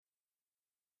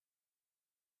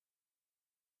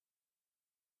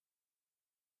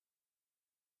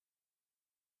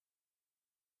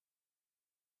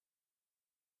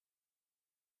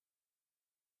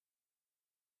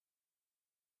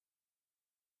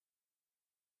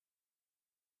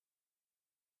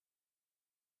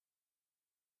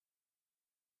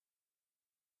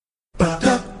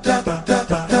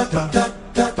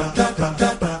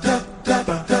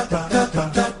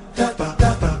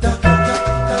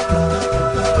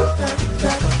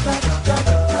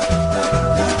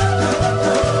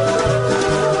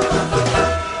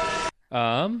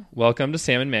Welcome to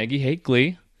Sam and Maggie Hate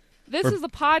Glee. This is a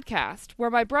podcast where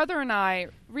my brother and I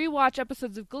rewatch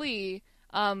episodes of Glee.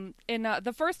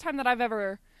 The first time that I've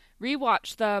ever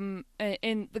rewatched them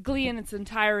in the Glee in its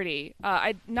entirety.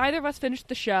 Neither of us finished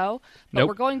the show, but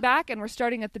We're going back and we're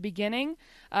starting at the beginning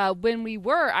when we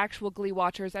were actual Glee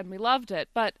watchers and we loved it.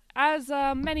 But as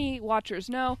many watchers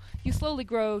know, you slowly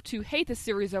grow to hate the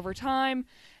series over time,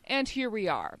 and here we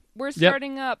are. We're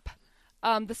starting up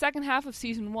the second half of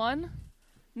season 1.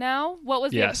 Now, what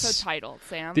was the episode title,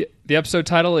 Sam? The episode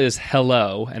title is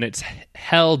Hello, and it's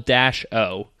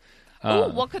Hell-O.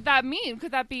 What could that mean?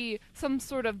 Could that be some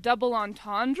sort of double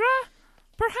entendre,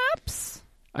 perhaps?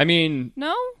 I mean...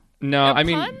 No? I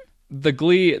mean, the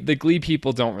Glee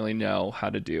people don't really know how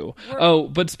to do...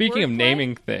 but speaking of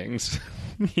naming things...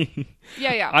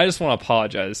 Yeah. I just want to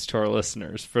apologize to our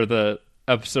listeners for the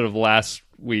episode of last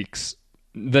week's...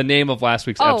 The name of last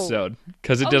week's episode,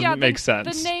 because it doesn't make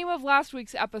sense. The name of last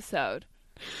week's episode.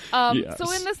 Yes.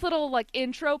 So in this little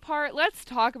intro part, let's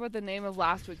talk about the name of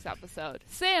last week's episode.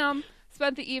 Sam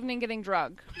spent the evening getting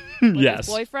drunk with his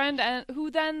boyfriend, and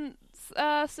who then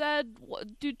said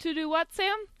to do what,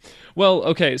 Sam? Well,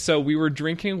 okay, so we were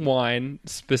drinking wine,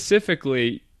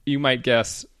 specifically, you might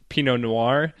guess, Pinot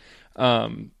Noir,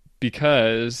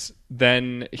 because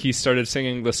then he started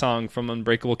singing the song from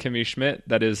Unbreakable Kimmy Schmidt.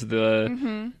 That is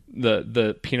the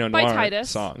Pinot Noir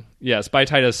song. Yes, by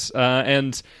Titus.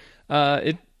 And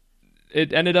it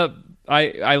ended up.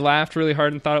 I laughed really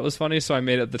hard and thought it was funny, so I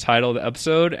made it the title of the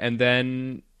episode. And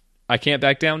then I can't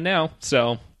back down now.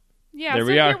 So there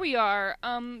we are. Here we are,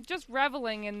 just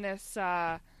reveling in this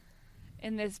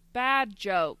bad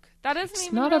joke. That isn't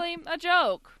even really a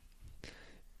joke.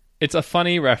 It's a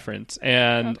funny reference,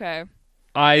 and okay.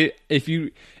 We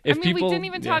didn't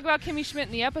even talk about Kimmy Schmidt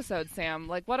in the episode, Sam.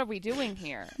 What are we doing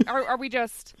here? Are we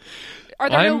just... Are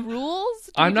there no rules?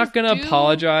 I'm not going to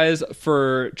apologize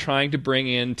for trying to bring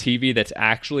in TV that's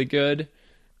actually good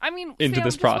into Sam,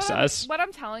 this process. What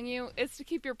I'm telling you is to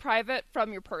keep your private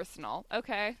from your personal,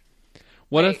 okay?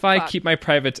 What if I keep my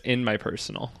private in my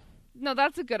personal? No,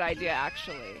 that's a good idea,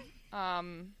 actually.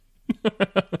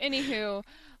 Anywho,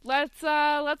 let's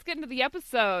get into the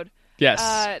episode.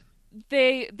 Yes.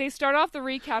 They start off the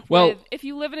recap with, if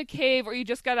you live in a cave or you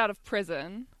just got out of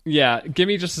prison. Yeah, give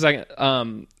me just a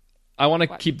second. I want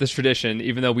to keep this tradition,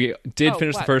 even though we did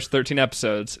finish the first 13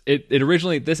 episodes. It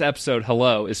originally, this episode,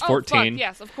 Hello, is 14.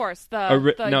 Yes, of course. No,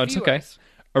 viewers. It's okay.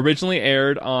 Originally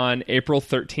aired on April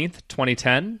 13th,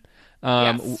 2010.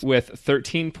 With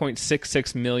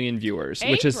 13.66 million viewers.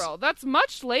 That's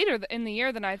much later in the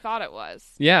year than I thought it was.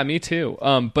 Yeah, me too.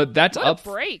 But that's what up. A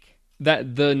break.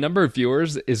 That the number of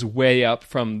viewers is way up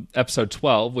from episode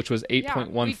 12, which was 8.13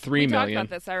 million. We talked about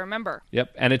this, I remember.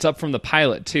 Yep, and it's up from the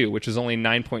pilot too, which is only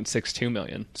 9.62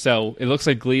 million. So it looks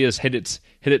like Glee has hit its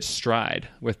stride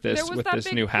with this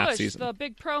new half season. The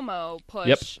big promo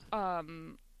push. Yep.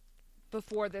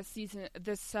 Before this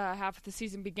half of the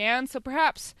season began, so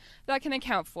perhaps that can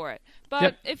account for it.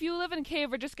 But if you live in a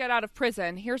cave or just got out of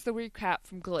prison, here's the recap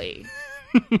from Glee.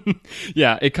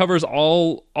 Yeah, it covers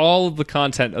all of the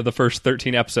content of the first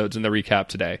 13 episodes in the recap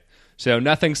today. So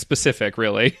nothing specific,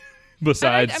 really,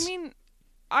 besides...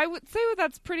 I would say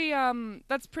that's pretty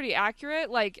accurate,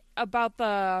 about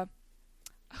the...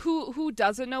 Who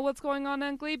doesn't know what's going on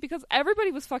in Glee? Because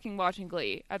everybody was fucking watching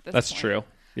Glee at this point. That's true,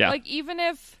 yeah.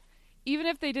 Even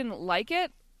if they didn't like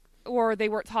it, or they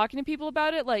weren't talking to people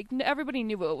about it, everybody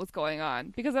knew what was going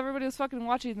on, because everybody was fucking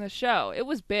watching the show. It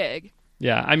was big.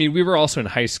 Yeah, we were also in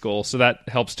high school, so that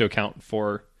helps to account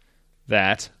for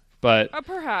that, but...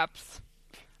 perhaps.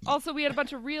 Also, we had a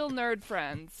bunch of real nerd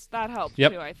friends. That helped,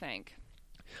 too, I think.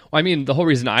 Well, the whole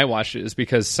reason I watched it is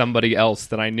because somebody else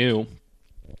that I knew,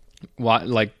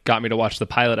 got me to watch the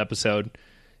pilot episode,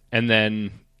 and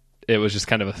then it was just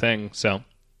kind of a thing, so...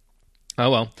 Oh,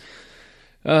 well.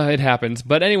 It happens.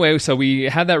 But anyway, so we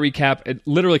had that recap. It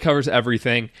literally covers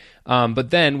everything. But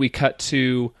then we cut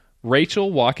to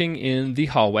Rachel walking in the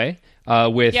hallway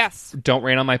with Don't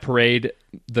Rain on My Parade,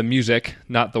 the music,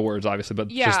 not the words, obviously, but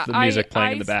just the music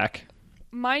playing in the back.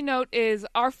 My note is,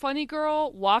 our funny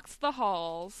girl walks the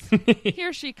halls.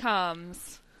 Here she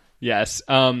comes. Yes.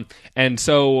 And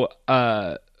so...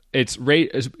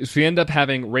 we end up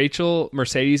having Rachel,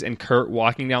 Mercedes, and Kurt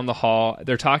walking down the hall.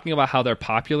 They're talking about how they're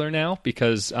popular now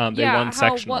because they won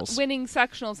sectionals. Winning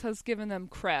sectionals has given them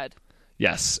cred.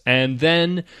 Yes, and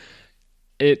then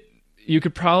you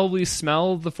could probably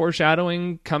smell the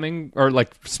foreshadowing coming, or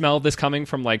like smell this coming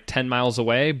from like 10 miles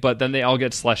away, but then they all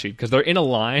get slushy because they're in a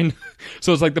line.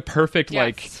 So it's like the perfect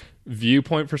like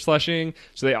viewpoint for slushing.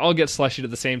 So they all get slushied at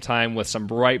the same time with some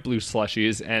bright blue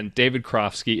slushies, and David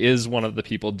Krofsky is one of the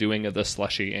people doing the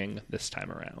slushying this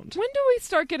time around. When do we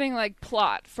start getting like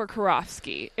plot for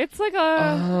Karofsky? It's like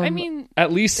I mean,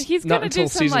 at least he's not gonna until do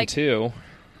some, season like, 2.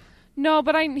 No,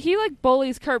 but he like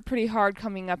bullies Kurt pretty hard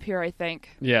coming up here, I think.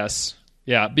 Yes.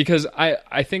 Yeah, because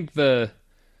I think I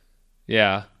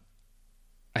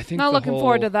think not looking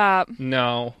forward to that.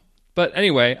 No. But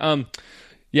anyway,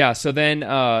 yeah, so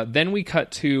then we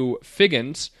cut to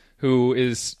Figgins, who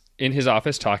is in his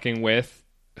office talking with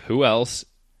who else?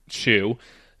 Shu.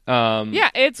 Yeah,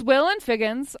 it's Will and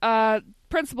Figgins,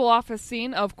 principal office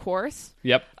scene, of course.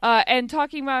 Yep. And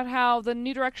talking about how the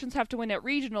New Directions have to win at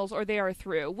regionals or they are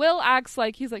through. Will acts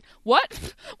like he's like,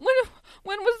 what?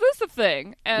 When was this a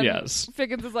thing? And yes.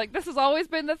 Figgins is like, this has always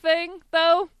been the thing,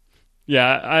 though.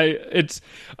 Yeah,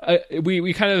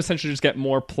 we kind of essentially just get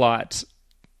more plot,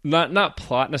 not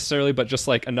plot necessarily, but just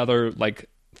like another like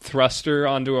thruster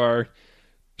onto our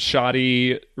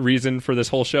shoddy reason for this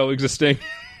whole show existing.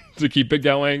 To keep it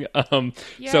going. So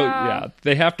yeah,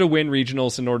 they have to win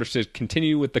regionals in order to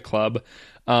continue with the club.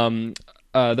 The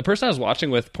person I was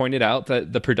watching with pointed out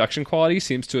that the production quality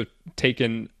seems to have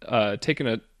taken a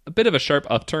bit of a sharp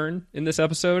upturn in this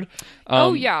episode.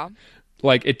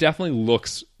 Like it definitely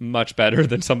looks much better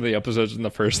than some of the episodes in the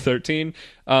first 13.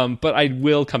 But I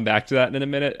will come back to that in a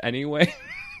minute anyway.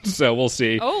 So we'll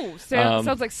see. Oh,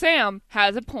 sounds like Sam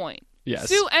has a point. Yes.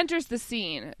 Sue enters the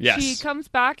scene. Yes. She comes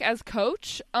back as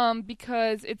coach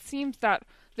because it seems that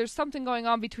there's something going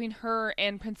on between her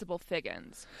and Principal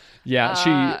Figgins.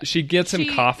 Yeah, she gets him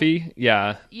coffee.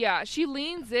 Yeah. Yeah, she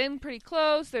leans in pretty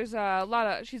close. There's a lot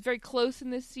of... She's very close in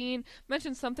this scene.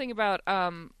 Mentions something about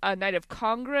a night of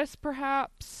Congress,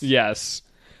 perhaps. Yes.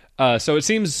 So it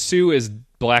seems Sue is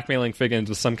blackmailing Figgins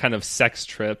with some kind of sex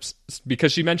trips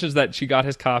because she mentions that she got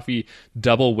his coffee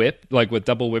double whipped, like with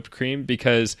double whipped cream,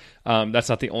 because that's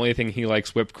not the only thing he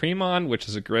likes whipped cream on, which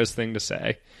is a gross thing to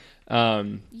say.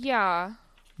 Yeah.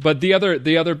 But the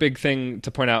other big thing to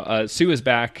point out, Sue is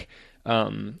back,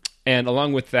 and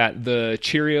along with that, the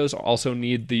Cheerios also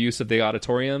need the use of the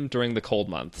auditorium during the cold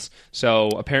months. So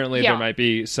apparently there might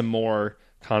be some more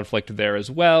conflict there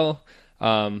as well,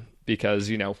 because,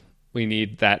 you know, we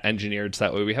need that engineered so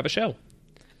that way we have a show.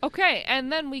 Okay, and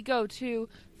then we go to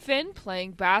Finn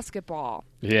playing basketball.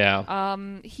 Yeah.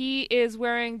 He is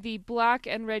wearing the black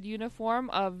and red uniform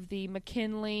of the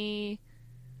McKinley...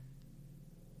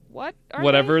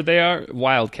 Whatever they are.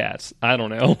 Wildcats. I don't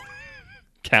know.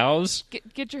 Cows?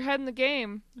 Get your head in the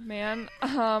game, man.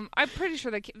 I'm pretty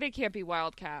sure they can't be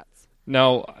Wildcats.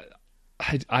 No,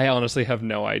 I honestly have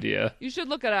no idea. You should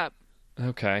look it up.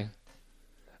 Okay.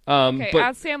 But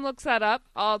as Sam looks that up,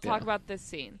 I'll talk about this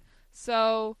scene.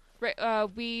 So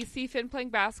we see Finn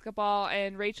playing basketball,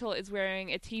 and Rachel is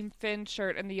wearing a Team Finn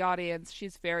shirt in the audience.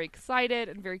 She's very excited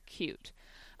and very cute.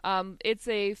 It's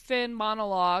a Finn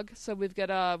monologue, so we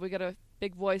got a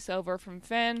big voiceover from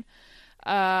Finn,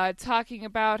 talking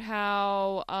about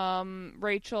how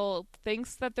Rachel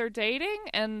thinks that they're dating,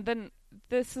 and then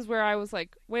this is where I was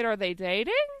like, wait, are they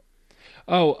dating?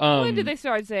 Oh, when did they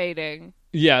start dating?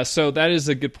 Yeah, so that is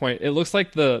a good point. It looks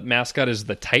like the mascot is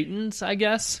the Titans, I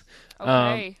guess.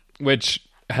 Okay. Which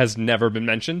has never been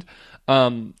mentioned.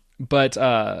 But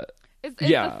is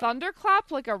the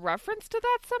thunderclap like a reference to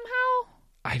that somehow?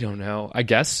 I don't know. I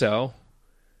guess so.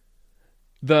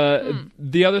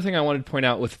 The other thing I wanted to point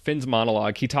out with Finn's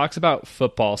monologue, he talks about the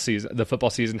football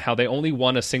season, how they only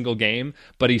won a single game,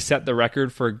 but he set the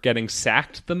record for getting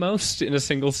sacked the most in a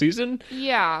single season.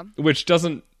 Yeah. Which does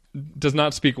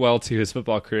not speak well to his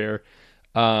football career.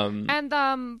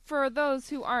 And for those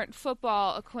who aren't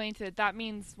football acquainted, that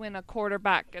means when a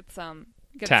quarterback gets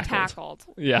tackled.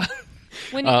 Yeah.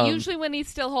 Usually when he's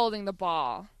still holding the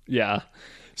ball. Yeah.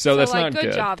 So that's not good.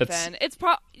 Good job, Finn. It's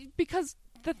because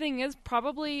the thing is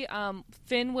probably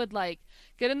Finn would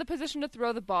get in the position to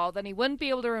throw the ball, then he wouldn't be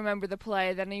able to remember the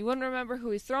play, then he wouldn't remember who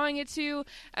he's throwing it to,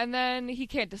 and then he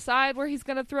can't decide where he's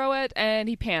going to throw it, and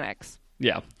he panics.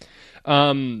 Yeah.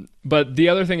 But the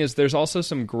other thing is there's also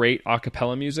some great a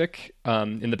cappella music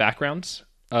in the background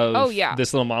of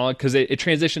this little monologue, because it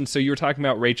transitions. So you were talking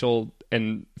about Rachel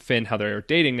and Finn, how they're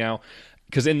dating now,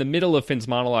 because in the middle of Finn's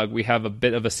monologue, we have a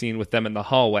bit of a scene with them in the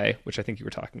hallway, which I think you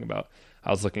were talking about. I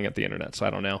was looking at the internet, so I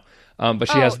don't know. But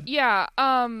she has... Yeah,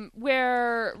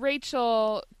 where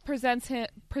Rachel presents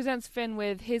Finn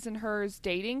with his and hers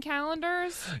dating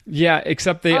calendars. Yeah,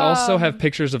 except they also have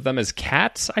pictures of them as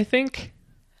cats, I think.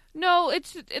 No,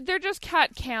 they're just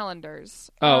cat calendars.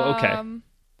 Oh, okay.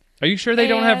 Are you sure they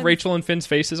don't have and- Rachel and Finn's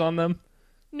faces on them?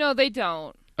 No, they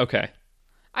don't. Okay.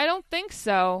 I don't think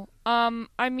so.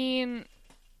 I mean,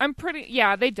 I'm pretty.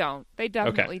 Yeah, they don't. They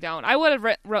definitely don't. I would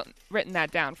have written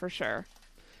that down for sure.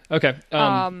 Okay.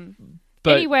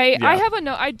 But anyway, yeah. I have a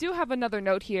note. I do have another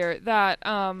note here that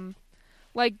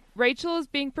like Rachel is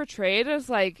being portrayed as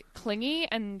like clingy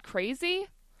and crazy,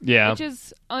 Yeah. which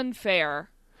is unfair,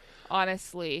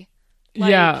 honestly. Like,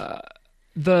 Yeah.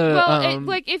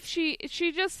 like if she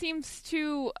just seems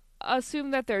to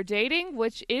assume that they're dating,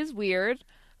 which is weird.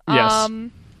 Yes.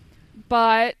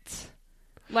 But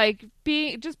like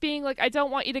being like, I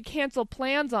don't want you to cancel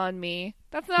plans on me.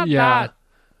 That's not Yeah. bad.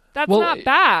 That's Well, not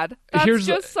bad. That's here's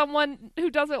just someone who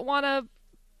doesn't want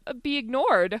to be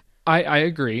ignored. I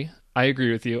agree. I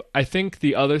agree with you. I think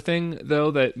the other thing,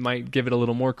 though, that might give it a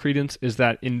little more credence is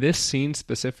that in this scene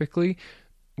specifically,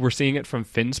 we're seeing it from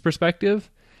Finn's perspective,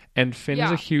 and Finn is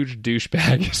Yeah. a huge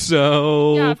douchebag.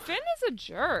 So Yeah, Finn is a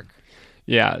jerk.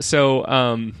 yeah. So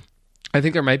I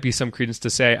think there might be some credence to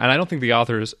say, and I don't think the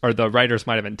authors or the writers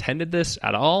might have intended this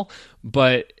at all,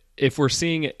 but if we're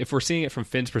seeing it from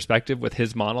Finn's perspective with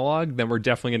his monologue, then we're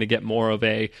definitely going to get more of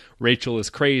a Rachel is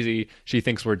crazy, she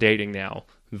thinks we're dating now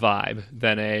vibe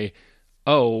than a,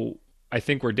 oh, I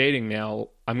think we're dating now,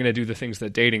 I'm going to do the things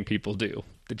that dating people do,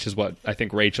 which is what I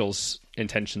think Rachel's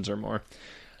intentions are more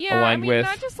Yeah, aligned I mean, with.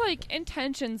 not just like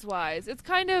intentions wise. It's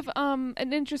kind of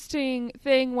an interesting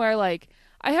thing where like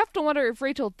I have to wonder if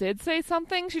Rachel did say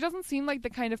something. She doesn't seem like the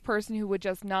kind of person who would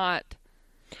just not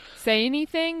say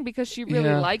anything because she really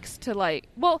Yeah. likes to like.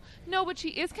 Well, no, but she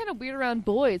is kind of weird around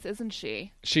boys, isn't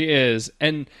she? She is,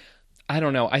 and I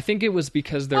don't know. I think it was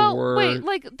because there were wait,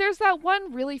 like there's that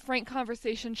one really frank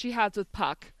conversation she has with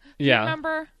Puck. Do Yeah. you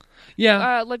remember?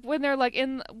 yeah. Like when they're like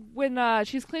when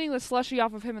she's cleaning the slushy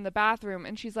off of him in the bathroom,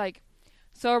 and she's like,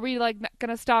 "So are we like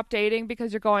gonna stop dating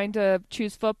because you're going to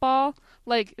choose football?"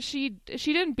 Like she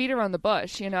didn't beat around the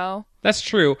bush, you know. That's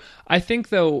true. I think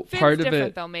though Finn's part of different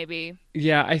it though, maybe.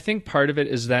 Yeah, I think part of it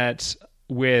is that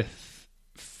with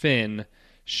Finn,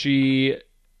 she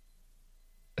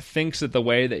thinks that the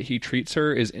way that he treats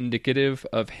her is indicative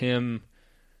of him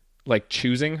like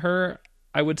choosing her,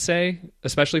 I would say,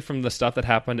 especially from the stuff that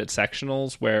happened at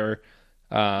sectionals where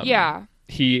Yeah.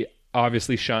 he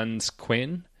obviously shuns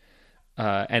Quinn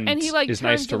and And he like is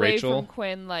turns nice to away Rachel. from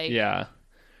Quinn, like Yeah. or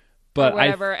But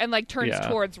whatever, and like turns yeah.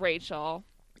 towards Rachel.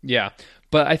 Yeah,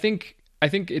 but I think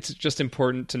it's just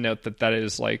important to note that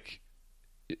is like,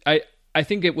 I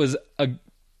think it was a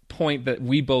point that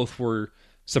we both were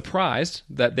surprised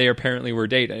that they apparently were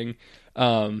dating.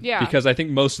 Yeah. Because I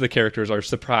think most of the characters are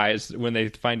surprised when they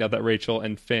find out that Rachel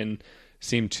and Finn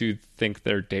seem to think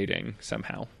they're dating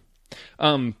somehow.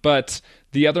 But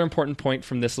the other important point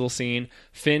from this little scene,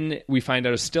 Finn, we find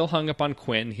out, is still hung up on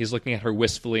Quinn. He's looking at her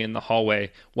wistfully in the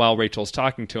hallway while Rachel's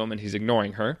talking to him, and he's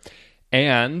ignoring her.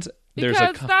 And there's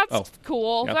Because that's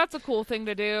cool. Yep. That's a cool thing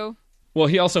to do. Well,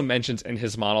 he also mentions in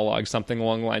his monologue something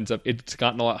along the lines of it's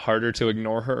gotten a lot harder to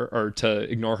ignore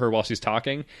her while she's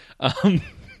talking,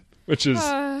 which is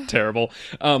terrible.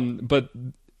 But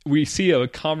we see a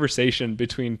conversation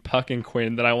between Puck and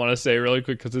Quinn that I want to say really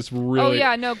quick because it's really... Oh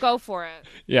yeah, no, go for it.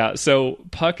 Yeah, so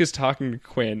Puck is talking to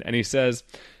Quinn and he says,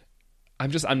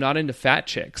 I'm not into fat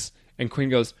chicks. And Quinn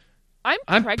goes,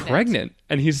 I'm pregnant.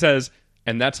 And he says,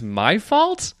 and that's my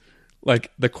fault?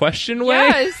 Like the question way?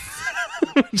 Yes.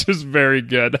 Which is very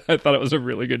good. I thought it was a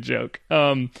really good joke.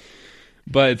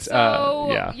 But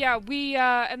yeah, we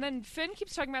and then Finn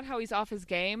keeps talking about how he's off his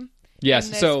game. Yes,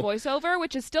 in this so voiceover,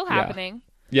 which is still happening.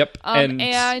 Yep, And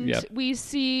yep. we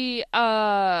see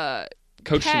Coach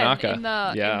Ken Tanaka. in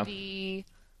the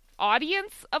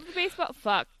audience of the baseball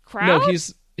crowd. No,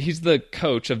 he's the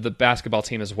coach of the basketball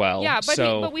team as well. Yeah, but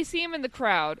so, but we see him in the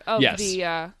crowd of Yes.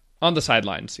 the on the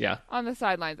sidelines. Yeah, on the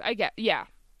sidelines.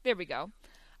 There we go.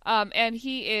 And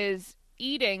he is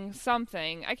eating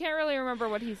something. I can't really remember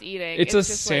what he's eating. it's a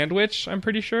just sandwich. I'm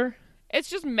pretty sure. It's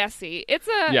just messy.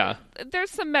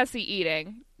 There's some messy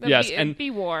eating. Yes, and be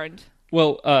warned.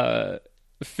 Well,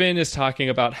 Finn is talking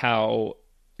about how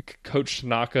Coach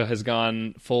Tanaka has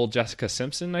gone full Jessica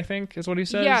Simpson, I think is what he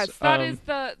says. Yes, that is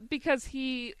because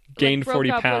he gained broke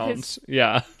 40 up pounds.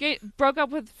 broke up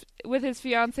with his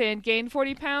fiance and gained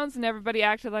 40 pounds, and everybody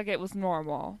acted like it was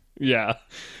normal. Yeah.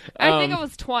 I think it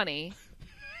was 20.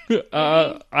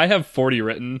 I have 40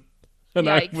 written. And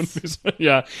Yikes.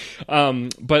 Yeah.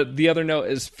 But the other note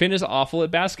is Finn is awful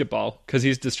at basketball because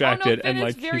he's distracted. Finn and is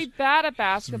like very he's bad at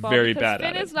basketball. very because bad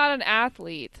Finn at is it. not an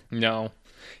athlete. No,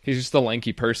 he's just a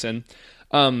lanky person.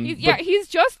 He's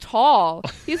just tall.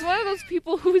 He's one of those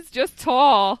people who is just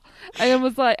tall, and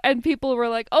was like, and people were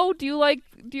like, "Oh, do you like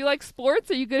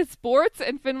sports? Are you good at sports?"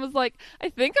 And Finn was like, "I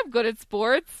think I'm good at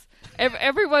sports.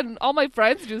 Everyone, all my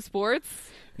friends do sports."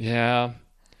 Yeah.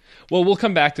 Well, we'll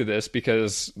come back to this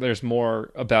because there's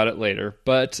more about it later.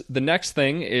 But the next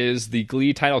thing is the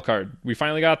Glee title card. We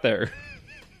finally got there.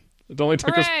 It only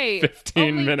took us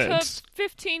 15 minutes. Took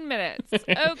 15 minutes.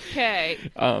 Okay.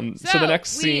 So the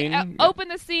next scene... We open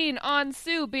the scene on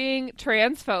Sue being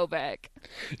transphobic.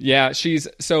 Yeah, she's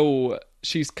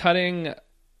cutting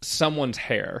someone's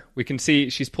hair. We can see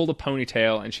she's pulled a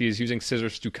ponytail and she's using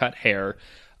scissors to cut hair.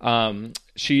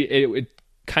 It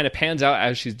kind of pans out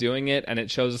as she's doing it, and it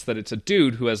shows us that it's a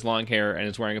dude who has long hair and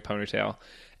is wearing a ponytail.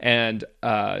 And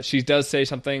she does say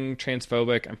something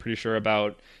transphobic, I'm pretty sure,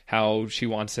 about how she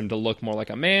wants him to look more like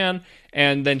a man,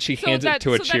 and then she hands it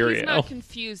to a Cheerio. That he's not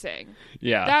confusing.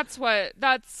 Yeah.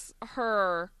 That's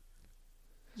her...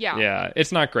 Yeah. Yeah,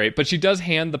 it's not great, but she does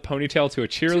hand the ponytail to a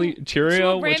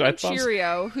Cheerio, which I thought...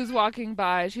 Cheerio who's walking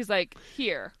by. She's like,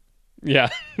 "Here." Yeah,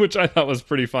 which I thought was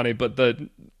pretty funny, but the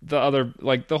other,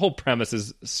 like, the whole premise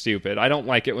is stupid. I don't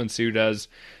like it when Sue does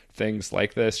things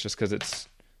like this, just because it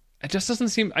just doesn't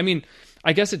seem... I mean,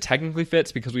 I guess it technically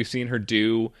fits because we've seen her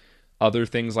do other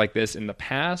things like this in the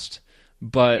past,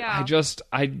 but yeah.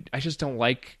 I just don't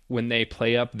like when they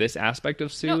play up this aspect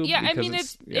of Sue. No, yeah, I mean,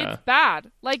 it's bad.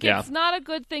 Like, yeah. It's not a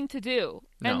good thing to do,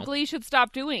 and Glee should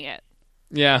stop doing it.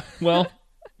 Yeah, well...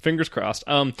 Fingers crossed.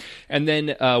 And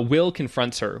then Will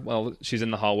confronts her while she's in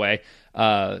the hallway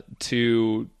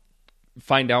to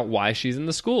find out why she's in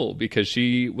the school, because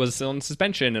she was on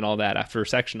suspension and all that after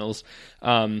sectionals.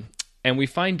 And we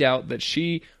find out that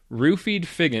she roofied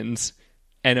Figgins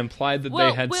and implied that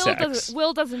they had sex.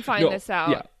 Will doesn't find this out.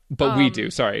 Yeah, but we do.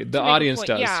 Sorry, the audience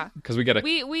does, because we get a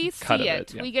we cut see of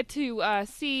it. Yeah. We get to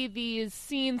see these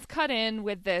scenes cut in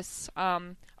with this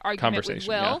argument with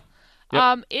Will.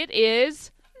 Yeah. Yep. It is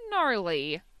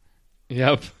gnarly.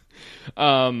 Yep.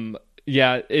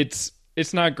 Yeah, it's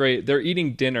not great. They're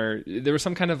eating dinner. There was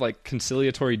some kind of like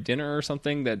conciliatory dinner or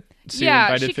something that Sue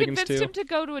invited Figgins to. Yeah, she convinced him to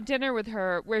go to a dinner with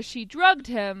her where she drugged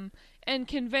him and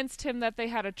convinced him that they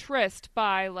had a tryst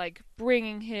by like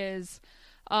bringing his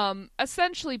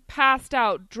essentially passed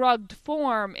out drugged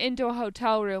form into a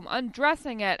hotel room,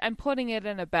 undressing it and putting it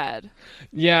in a bed.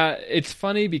 Yeah, it's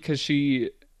funny because the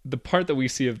part that we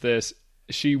see of this,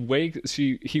 he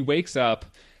wakes up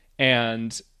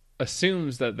and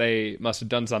assumes that they must have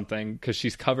done something because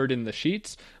she's covered in the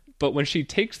sheets. But when she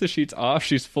takes the sheets off,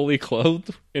 she's fully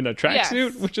clothed in a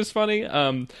tracksuit, which is funny.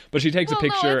 But she takes a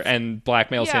picture and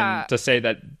blackmails him to say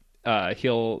that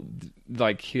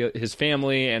his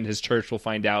family and his church will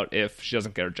find out if she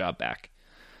doesn't get her job back.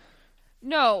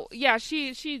 No, yeah,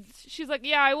 she's like,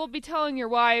 yeah, I will be telling your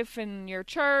wife and your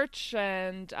church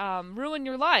and ruin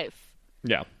your life.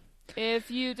 Yeah.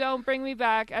 If you don't bring me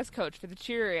back as coach for the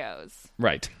Cheerios.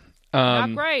 Right.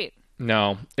 Not great.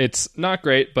 No, it's not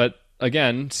great, but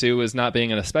again, Sue is not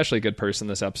being an especially good person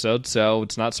this episode, so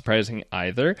it's not surprising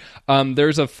either.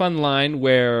 There's a fun line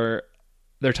where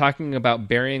they're talking about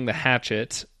burying the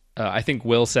hatchet. I think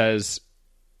Will says...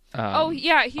 he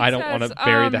I don't want to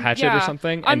bury the hatchet or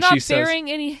something. I'm not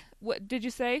burying any... What did you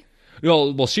say?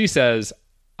 Well, she says,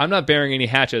 I'm not burying any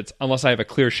hatchets unless I have a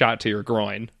clear shot to your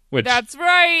groin. Which that's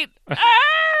right.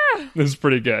 This is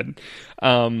pretty good.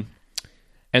 And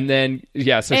then,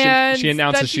 so she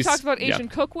announces she talks about Asian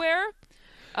cookware.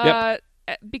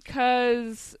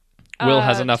 Because Will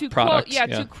has enough product.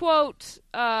 To quote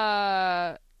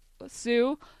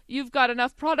Sue, "You've got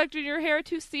enough product in your hair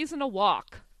to season a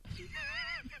wok."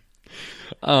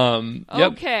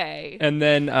 Okay. And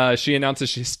then she announces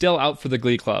she's still out for the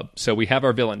Glee Club, so we have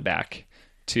our villain back.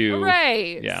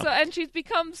 Hooray! Yeah. So, and she's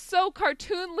become so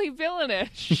cartoonly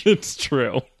villainish. It's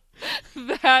true.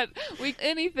 That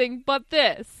anything but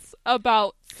this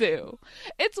about Sue.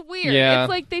 It's weird. Yeah. It's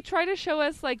like they try to show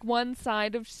us like one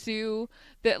side of Sue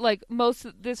that like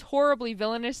this horribly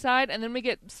villainous side, and then we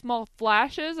get small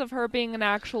flashes of her being an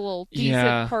actual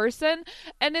decent person.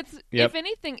 And it's if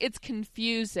anything, it's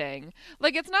confusing.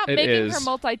 Like it's not making her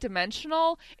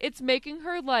multidimensional. It's making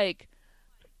her like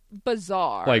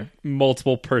bizarre, like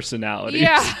multiple personalities.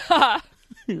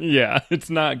 Yeah, it's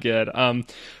not good.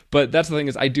 But that's the thing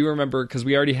is, I do remember because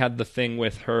we already had the thing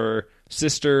with her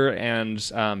sister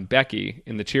and Becky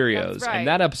in the Cheerios, that's right. And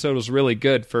that episode was really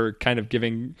good for kind of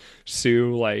giving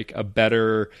Sue like a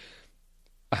better,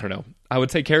 I don't know, I would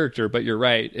say character, but you're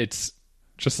right, it's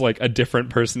just like a different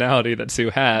personality that Sue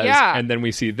has, and then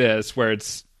we see this where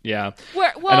it's and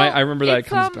I remember that it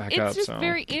comes back up. It's just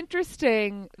very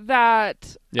interesting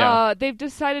that they've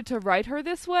decided to write her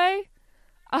this way.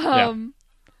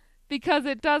 Because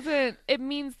it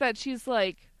means that she's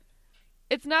like,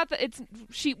 it's not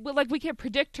that we can't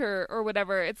predict her or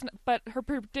whatever. But her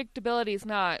predictability is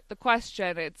not the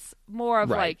question. It's more of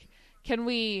like, can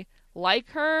we like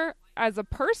her as a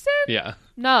person? Yeah.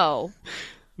 No.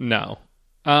 No.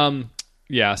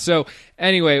 Yeah. So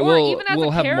anyway, or even as we'll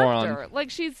a have character. more on. Like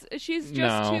she's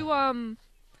just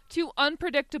too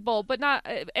unpredictable, but not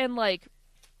and like,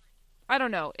 I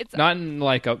don't know. It's not in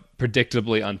like a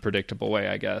predictably unpredictable way,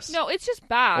 I guess. No, it's just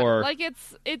bad. Or, like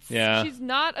it's she's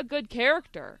not a good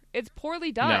character. It's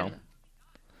poorly done.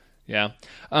 No.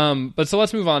 Yeah. But so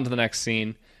let's move on to the next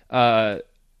scene.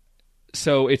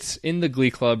 So it's in the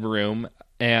Glee Club room,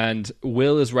 and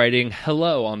Will is writing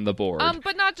hello on the board.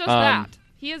 But not just that.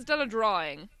 He has done a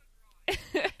drawing.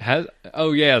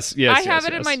 Yes. I have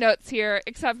it in my notes here,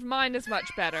 except mine is much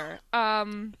better.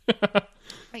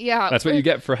 Yeah, that's what you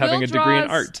get for having a degree in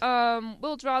art.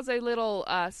 Will draws a little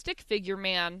stick figure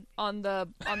man on the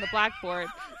blackboard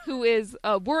who is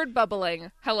word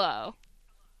bubbling hello.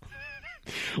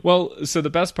 Well, so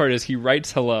the best part is he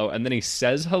writes hello, and then he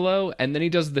says hello, and then he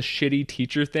does the shitty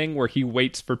teacher thing where he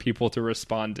waits for people to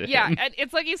respond to him. Yeah, and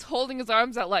it's like he's holding his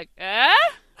arms out like, eh?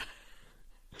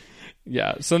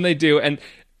 Yeah, so then they do, and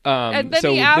then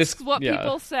so he asks what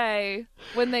people say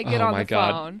when they get on the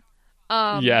phone.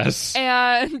 Yes.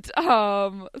 And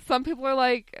some people are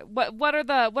like, what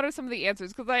are some of the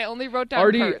answers? Because I only wrote down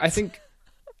Artie, Kurtz. I think.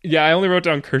 Yeah, I only wrote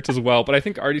down Kurtz as well, but I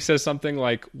think Artie says something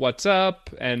like "What's up?"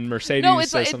 and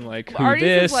Mercedes says something like "Who Artie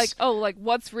this?" Says like, "Oh, like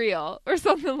what's real?" or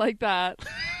something like that.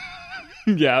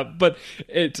 Yeah, but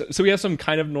so we have some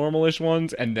kind of normalish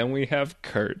ones, and then we have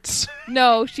Kurtz.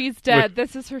 No, she's dead.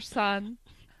 This is her son.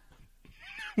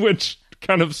 Which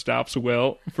kind of stops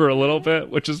Will for a little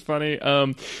bit, which is funny.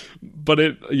 But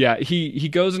he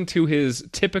goes into his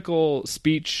typical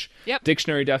speech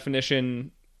dictionary definition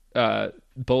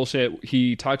bullshit.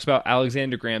 He talks about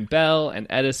Alexander Graham Bell and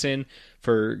Edison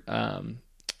for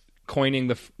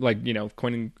coining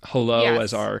coining hello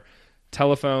as our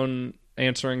telephone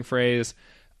answering phrase.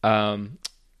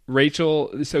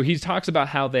 Rachel, so he talks about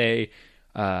how they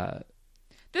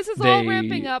this is all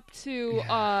ramping up to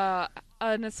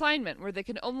an assignment where they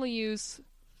can only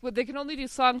do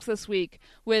songs this week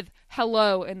with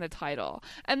hello in the title.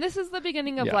 And this is the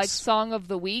beginning of like Song of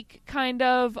the Week kind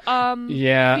of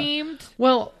themed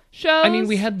shows. I mean,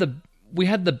 we had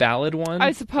the ballad one,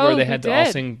 I suppose, where they had to all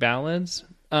sing ballads.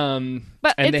 But and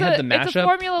they had the mashup. It's a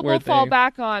formula we'll fall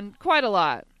back on quite a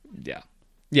lot.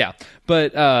 Yeah.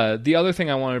 But the other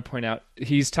thing I wanted to point out,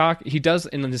 he does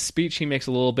in his speech, he makes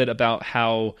a little bit about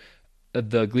how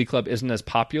the Glee Club isn't as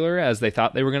popular as they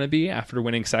thought they were going to be after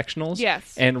winning sectionals.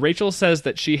 Yes. And Rachel says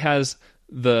that she has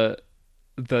the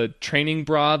training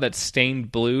bra that's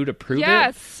stained blue to prove it.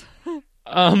 Yes.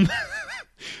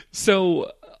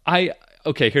 So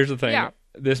here's the thing. Yeah.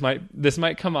 This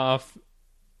might come off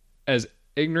as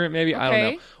ignorant, maybe. Okay. I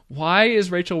don't know. Why is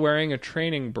Rachel wearing a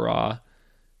training bra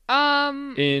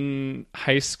in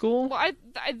high school? Well,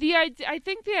 I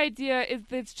think the idea is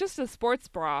that it's just a sports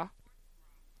bra.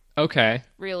 Okay.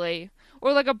 Really.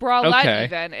 Or like a bralette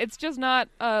even. It's just not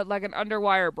like an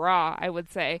underwire bra, I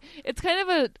would say. It's kind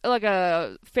of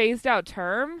a phased out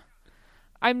term.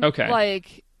 I'm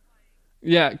like...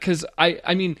 Yeah, because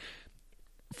I mean,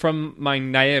 from my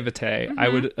naivete, I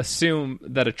would assume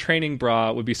that a training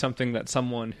bra would be something that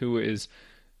someone who is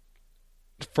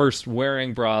first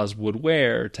wearing bras would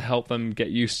wear to help them get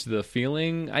used to the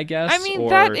feeling, I guess. I mean,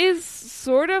 that is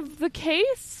sort of the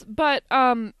case, but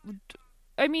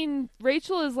I mean,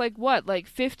 Rachel is like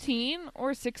 15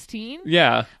 or 16?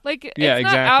 Yeah. Like, it's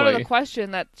not out of the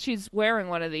question that she's wearing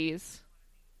one of these.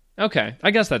 Okay,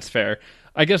 I guess that's fair.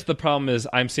 I guess the problem is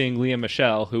I'm seeing Leah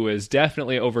Michelle, who is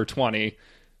definitely over 20,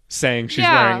 saying she's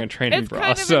wearing a training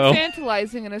bra. It's kind of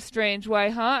infantilizing in a strange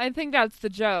way, huh? I think that's the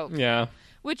joke. Yeah.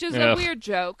 Which is a weird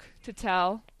joke to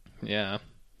tell. Yeah.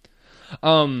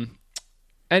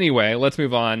 Anyway, let's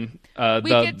move on.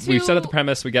 We've set up the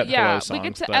premise. We get hello songs. We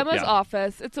get to Emma's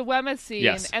office. It's a Wemma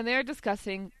scene, and they're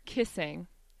discussing kissing.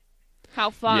 How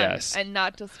fun and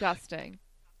not disgusting.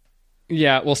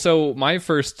 Yeah, well, so my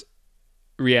first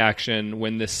reaction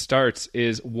when this starts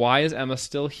is, why is Emma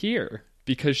still here?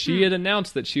 Because she had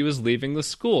announced that she was leaving the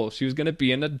school. She was going to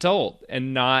be an adult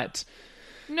and not...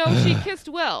 No, she kissed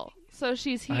Will, so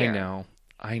she's here.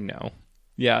 I know.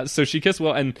 Yeah, so she kissed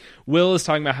Will, and Will is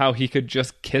talking about how he could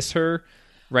just kiss her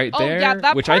right there,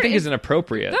 which I think is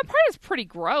inappropriate. That part is pretty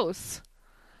gross.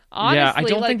 Honestly, yeah, I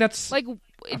don't think that's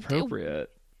appropriate.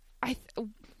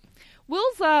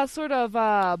 Will's sort of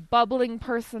bubbling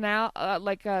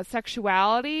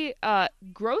sexuality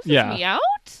grosses me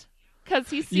out. because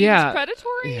he seems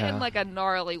predatory Yeah. in like a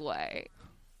gnarly way.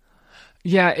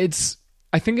 Yeah,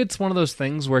 I think it's one of those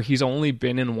things where he's only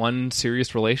been in one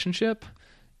serious relationship,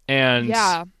 and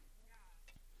Yeah.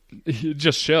 it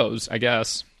just shows, I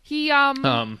guess. He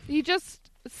just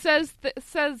says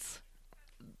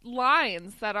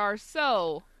lines that are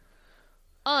so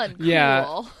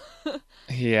uncool.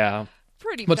 Yeah.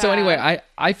 Pretty But bad. so anyway,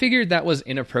 I figured that was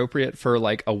inappropriate for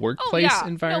like a workplace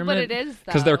environment. No, but it is,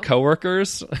 because they're though.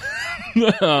 coworkers.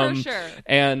 For sure.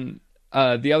 And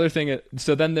the other thing,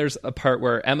 so then there's a part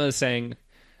where Emma's saying,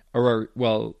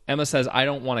 Emma says, "I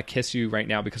don't want to kiss you right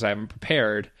now because I haven't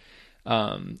prepared,"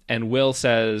 and Will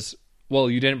says, "Well,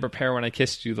 you didn't prepare when I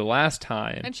kissed you the last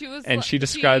time," And she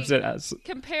describes it as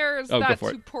compares go that for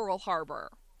to it. Pearl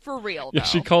Harbor for real. Though. Yeah,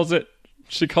 she calls it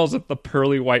the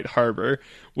pearly white harbor,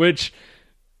 which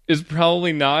is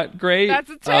probably not great. That's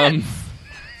intense.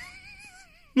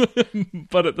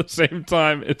 But at the same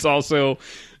time, it's also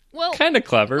kind of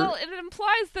clever. Well, it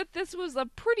implies that this was a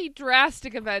pretty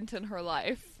drastic event in her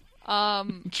life.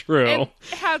 True. It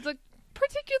has a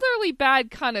particularly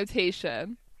bad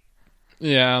connotation.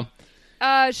 Yeah.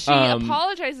 She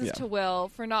apologizes to Will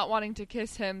for not wanting to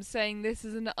kiss him, saying this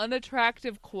is an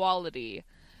unattractive quality.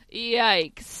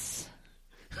 Yikes.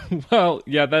 Well,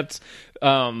 yeah, that's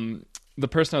the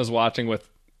person I was watching with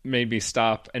made me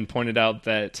stop and pointed out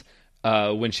that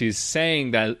when she's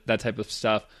saying that type of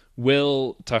stuff,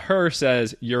 Will to her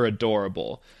says, "You're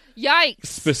adorable." Yikes.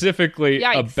 Specifically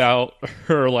about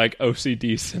her like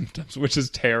OCD symptoms, which is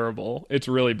terrible. It's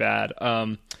really bad.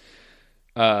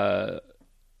 Yeah,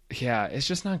 it's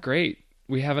just not great.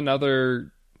 We have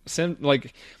another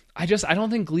I don't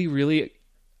think Glee really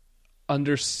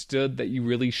understood that you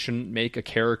really shouldn't make a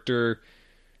character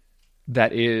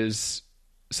that is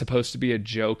supposed to be a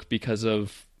joke because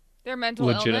of their mental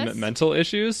legitimate mental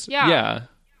issues. Yeah.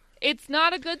 It's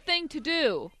not a good thing to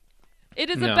do. It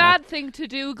is a bad thing to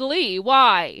do, Glee.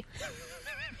 Why?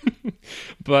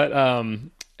 But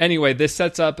anyway, this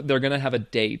sets up they're going to have a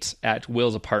date at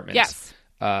Will's apartment. Yes.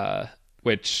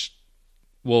 Which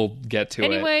we'll get to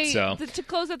anyway, it. So to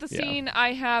close out the scene,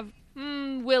 I have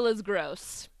Will is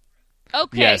gross.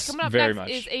 Okay, yes, coming up very next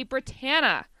much. is a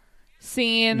Britannia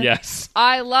scene. Yes.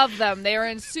 I love them. They are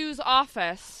in Sue's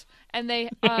office, and they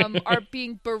are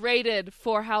being berated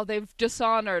for how they've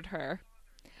dishonored her.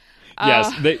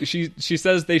 Yes, she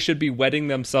says they should be wetting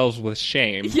themselves with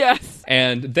shame. Yes.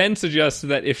 And then suggests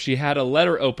that if she had a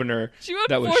letter opener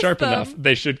that was sharp enough,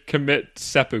 they should commit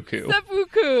seppuku.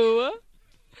 Seppuku.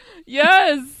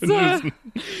 Yes.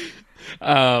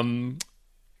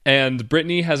 And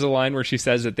Brittany has a line where she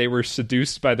says that they were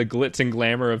seduced by the glitz and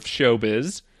glamour of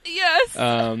showbiz. Yes.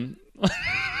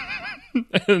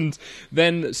 And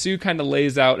then Sue kind of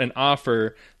lays out an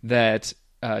offer that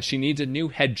she needs a new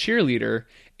head cheerleader,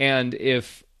 and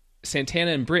if Santana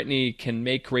and Brittany can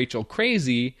make Rachel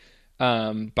crazy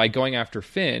by going after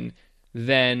Finn,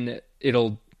 then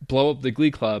it'll blow up the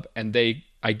Glee Club, and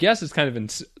I guess it's kind of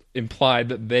implied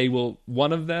that they will,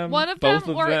 both of them,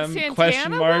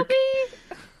 Santana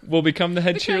will become the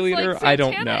head cheerleader. Like, I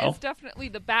don't Santana know. is definitely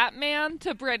the Batman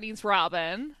to Brittany's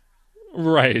Robin.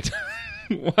 Right.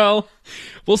 Well,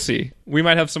 we'll see. We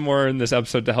might have some more in this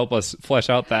episode to help us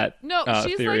flesh out that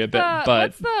she's theory like a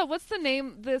bit. But what's the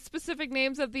name? The specific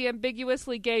names of the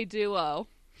ambiguously gay duo?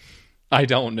 I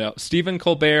don't know. Stephen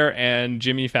Colbert and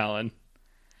Jimmy Fallon.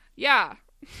 Yeah.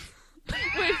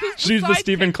 Wait, She's the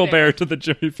Stephen Colbert to the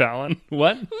Jimmy Fallon.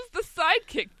 What? Who's the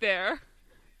sidekick there?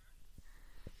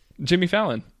 Jimmy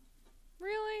Fallon.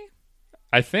 Really?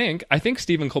 I think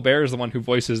Stephen Colbert is the one who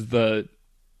voices the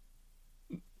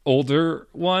older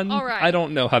one. All right. I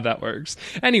don't know how that works.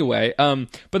 Anyway, but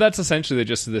that's essentially the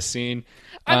gist of this scene.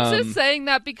 I'm just saying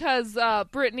that because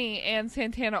Brittany and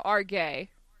Santana are gay.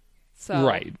 So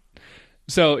right.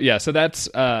 So yeah, so that's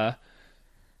so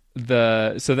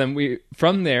then we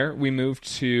move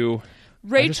to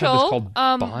Rachel. Called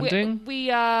bonding. We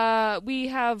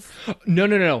have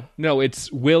No.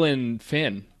 It's Will and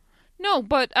Finn. No,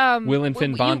 but Will and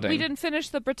Finn bonding. We didn't finish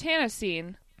the Britannia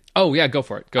scene. Oh yeah, go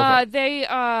for it. They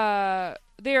are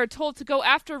told to go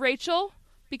after Rachel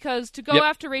because to go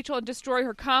after Rachel and destroy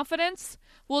her confidence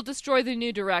will destroy the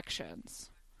New Directions.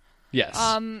 Yes.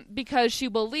 Because she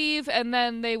will leave and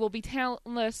then they will be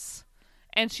talentless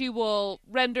and she will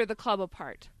render the club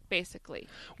apart, basically.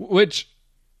 Which,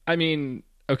 I mean,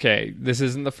 okay, this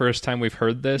isn't the first time we've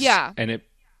heard this. Yeah. And it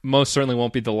most certainly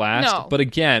won't be the last. No. But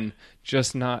again,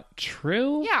 just not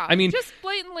true. Yeah. I mean, just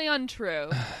blatantly untrue.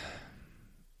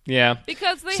 Yeah.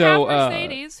 Because they have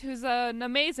Mercedes, who's an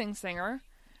amazing singer.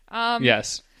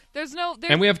 Yes. There's no,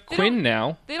 And we have Quinn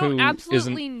now. They don't who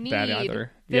absolutely isn't need bad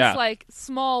either. this Yeah. like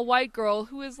small white girl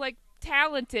who is like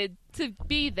talented to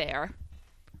be there.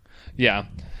 Yeah.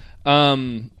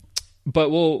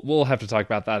 But we'll have to talk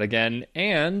about that again.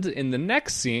 And in the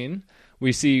next scene,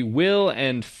 we see Will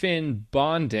and Finn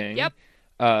bonding. Yep.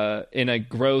 In a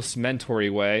gross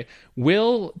mentory way.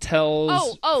 Will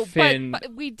tells Finn...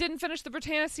 but we didn't finish the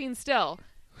Britannia scene still.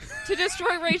 To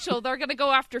destroy Rachel, they're going to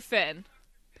go after Finn.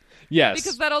 Yes.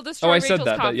 Because that'll destroy I Rachel's said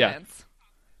that, confidence.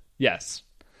 But yeah. Yes.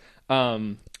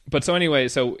 But so anyway,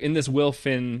 so in this Will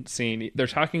Finn scene, they're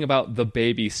talking about the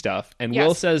baby stuff. And Yes.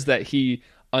 Will says that he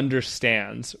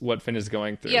understands what Finn is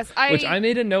going through. Yes, which I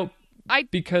made a note I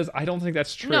because I don't think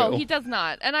that's true. No, he does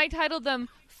not. And I titled them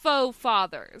Faux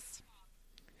Fathers.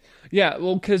 Yeah,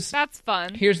 well, because That's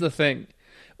fun. here's the thing.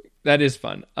 That is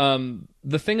fun.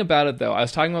 The thing about it, though, I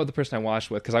was talking about the person I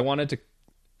watched with because I wanted to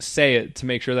say it to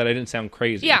make sure that I didn't sound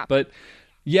crazy. Yeah. But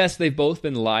yes, they've both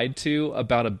been lied to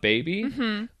about a baby,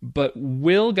 Mm-hmm. but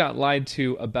Will got lied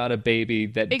to about a baby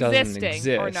that doesn't Existing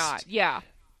exist. or not. Yeah.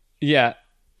 Yeah.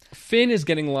 Finn is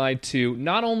getting lied to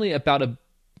not only about a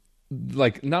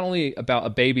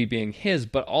baby being his,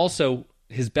 but also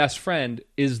his best friend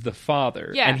is the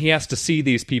father. Yes. And he has to see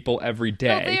these people every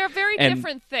day. No, they are very And-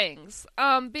 different things.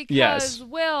 Because Yes.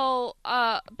 Will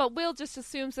just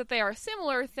assumes that they are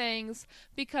similar things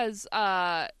because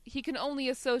he can only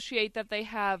associate that they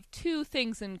have two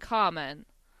things in common,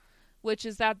 which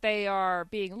is that they are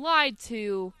being lied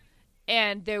to,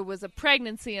 and there was a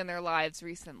pregnancy in their lives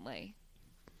recently.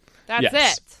 That's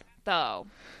Yes. it, though.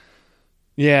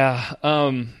 Yeah.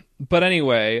 But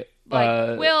anyway,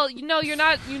 Like, Will, you're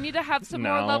not. You need to have some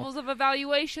more No. levels of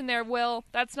evaluation there, Will.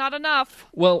 That's not enough.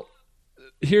 well,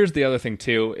 here's the other thing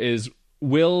too: is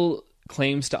Will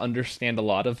claims to understand a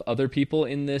lot of other people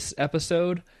in this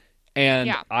episode, and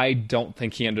Yeah. I don't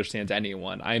think he understands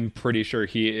anyone. I'm pretty sure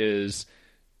he is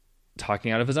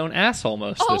talking out of his own asshole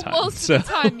most of the time. Most of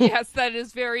the time, yes, that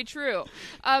is very true.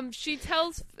 She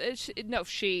tells,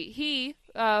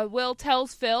 Will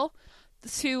tells Phil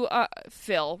to,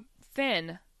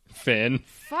 Finn. Finn.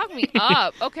 Fuck me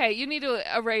up. Okay, you need to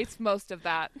erase most of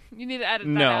that. You need to edit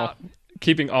that No. out.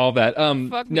 Keeping all that.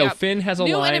 Fuck me No, up. Finn has a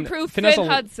New line. and improved Finn Finn, has a-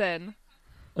 Hudson.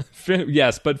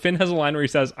 Yes, but Finn has a line where he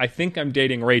says, "I think I'm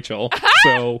dating Rachel,"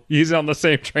 so he's on the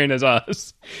same train as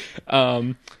us.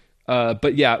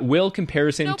 But yeah, Will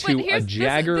compares him No, but to a here's-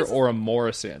 Jagger this is- or a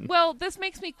Morrison. Well, this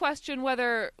makes me question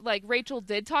whether, like, Rachel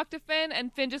did talk to Finn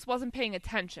and Finn just wasn't paying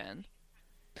attention.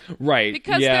 Right?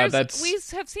 Because yeah, that's we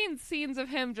have seen scenes of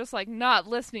him just, like, not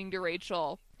listening to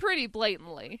Rachel pretty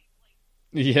blatantly.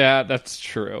 yeah, that's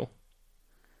true.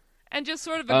 And just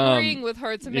sort of agreeing with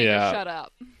her to make yeah. her shut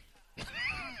up.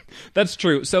 That's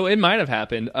true. So it might have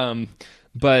happened.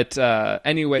 But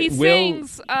anyway, He Will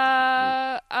sings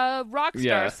a rock star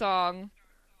Yeah. song.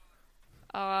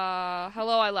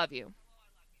 Hello, I Love You.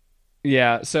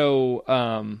 Yeah, so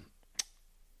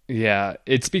yeah,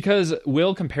 it's because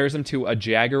Will compares him to a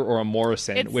Jagger or a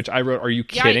Morrison, It's- which I wrote, "Are you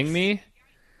kidding Yikes. me?"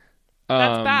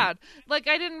 That's bad. Like,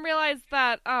 I didn't realize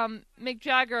that Mick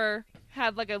Jagger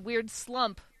had, like, a weird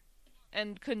slump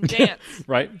and couldn't dance.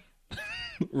 Right?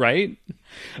 Right?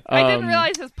 I didn't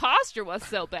realize his posture was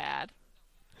so bad.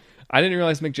 I didn't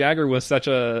realize Mick Jagger was such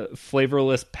a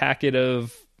flavorless packet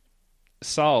of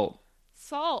salt.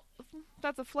 Salt.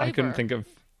 That's a flavor. I couldn't think of.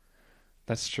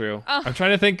 That's true. I'm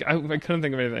trying to think. I couldn't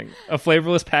think of anything. A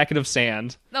flavorless packet of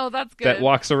sand No, that's good. that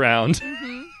walks around.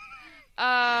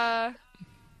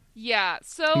 Yeah.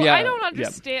 So Yeah, I don't yeah.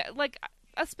 understand. Like,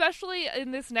 especially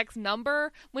in this next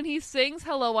number, when he sings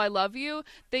 "Hello, I Love You,"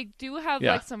 they do have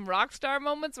Yeah. like some rock star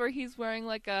moments where he's wearing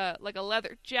like a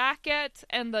leather jacket,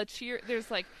 and there's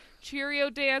like Cheerio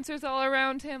dancers all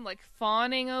around him, like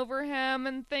fawning over him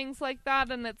and things like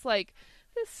that. And it's like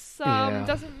this Yeah.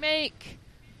 doesn't make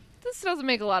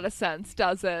a lot of sense,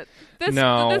 does it? This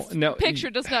No. picture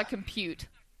does not compute.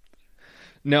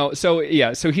 No, so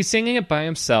yeah, so he's singing it by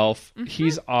himself.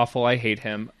 He's awful. I hate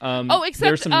him. Oh, except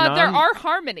there's some there are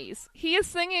harmonies. He is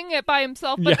singing it by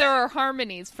himself, but Yeah. there are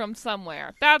harmonies from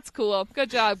somewhere. That's cool. Good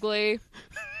job, Glee.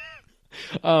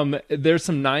 There's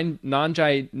some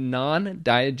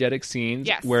non-diegetic scenes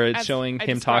Yes, where it's as showing I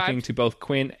him talking described. to both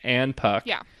Quinn and Puck.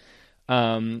 Yeah.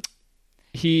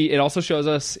 It also shows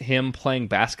us him playing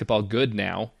basketball good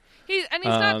now. He's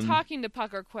not talking to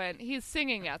Puck or Quinn. He's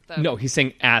singing at them. No, he's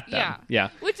saying at them. Yeah. Yeah.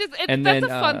 Which is And that's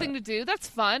then, a fun thing to do. That's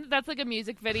fun. That's like a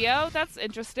music video. That's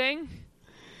interesting.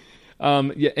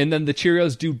 Yeah, and then the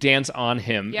Cheerios do dance on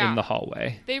him Yeah. in the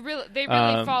hallway. They really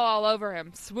Um, fall all over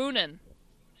him, swooning.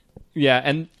 Yeah,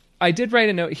 and I did write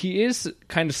a note. He is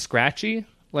kind of scratchy,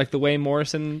 like the way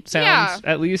Morrison sounds,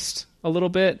 at least. a little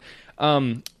bit.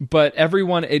 But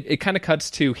everyone, it kind of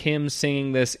cuts to him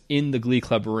singing this in the Glee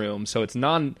Club room. So it's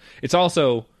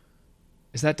also,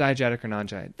 is that diegetic or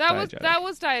non-diegetic? That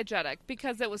was diegetic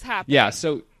because it was happening. Yeah.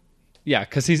 So yeah,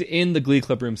 because he's in the Glee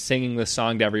Club room singing this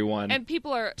song to everyone. And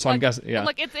people are, so I'm guessing, yeah.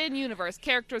 Like it's in universe.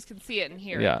 Characters can see it and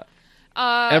hear yeah.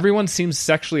 it. Everyone seems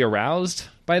sexually aroused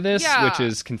by this, which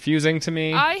is confusing to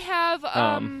me. I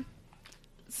have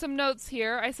some notes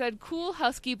here. I said cool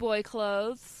husky boy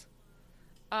clothes.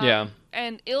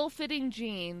 And ill-fitting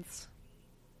jeans.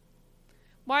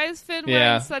 Why is Finn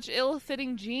wearing such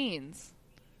ill-fitting jeans?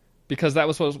 Because that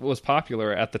was what was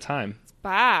popular at the time. It's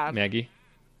bad. Maggie.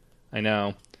 I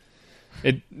know.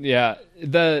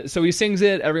 So he sings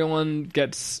it, everyone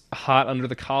gets hot under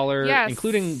the collar,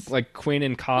 including like Quinn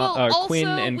and Quinn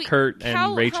and Kurt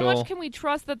and Rachel. How much can we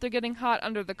trust that they're getting hot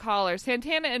under the collar?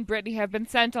 Santana and Brittany have been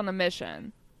sent on a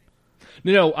mission.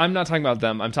 No, I'm not talking about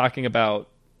them. I'm talking about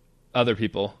other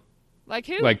people. Like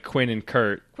who? Like Quinn and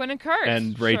Kurt.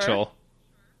 And Rachel.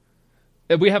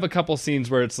 Sure. We have a couple scenes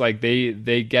where it's like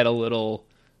they get a little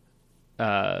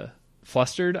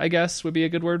flustered, I guess would be a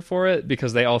good word for it,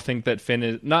 because they all think that Finn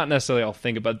is, not necessarily all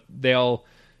think it, but they all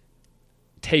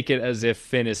take it as if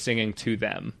Finn is singing to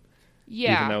them.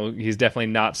 Yeah. Even though he's definitely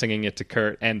not singing it to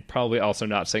Kurt and probably also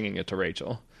not singing it to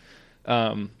Rachel.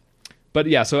 But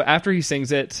yeah, so after he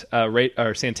sings it,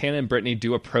 Santana and Brittany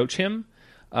do approach him.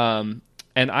 And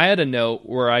I had a note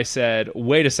where I said,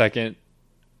 wait a second,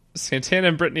 Santana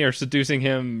and Brittany are seducing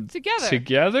him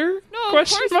together? No, of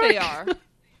course they are.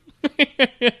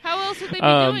 How else would they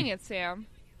be doing it, Sam?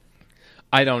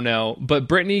 I don't know. But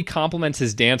Brittany compliments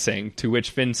his dancing, to which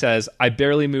Finn says, I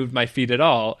barely moved my feet at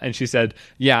all. And she said,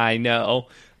 yeah, I know.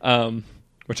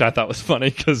 Which I thought was funny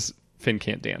because Finn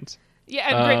can't dance.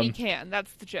 Yeah, and Brittany can.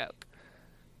 That's the joke.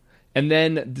 And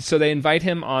then, so they invite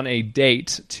him on a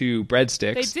date to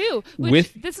Breadsticks. They do.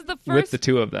 With the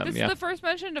two of them. This is the first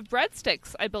mention of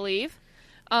Breadsticks, I believe.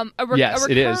 Yes, a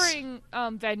recurring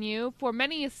venue for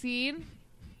many a scene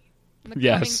in the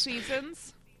coming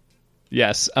seasons.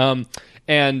 Yes.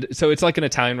 And so it's like an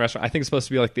Italian restaurant. I think it's supposed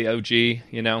to be like the OG,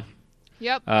 you know?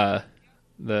 Yep.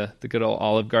 The good old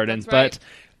Olive Garden. That's right.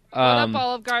 But what up,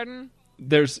 Olive Garden?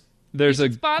 There's a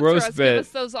gross bit.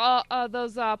 Give us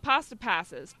those pasta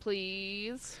passes,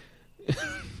 please.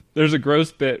 There's a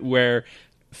gross bit where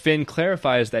Finn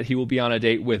clarifies that he will be on a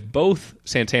date with both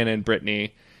Santana and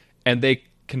Brittany, and they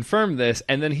confirm this,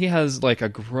 and then he has like a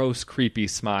gross, creepy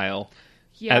smile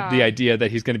at the idea that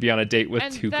he's going to be on a date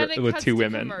with two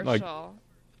women. Like,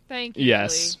 thank you.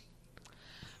 Yes.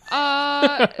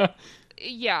 Yeah,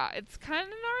 it's kind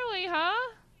of gnarly,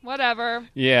 huh? Whatever.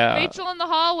 Yeah. Rachel in the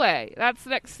hallway. That's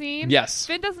the next scene. Yes.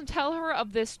 Finn doesn't tell her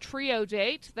of this trio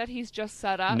date that he's just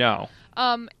set up. No.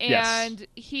 And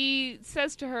he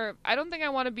says to her, I don't think I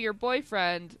want to be your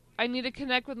boyfriend. I need to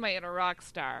connect with my inner rock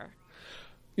star.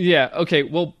 Yeah, okay.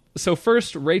 Well, so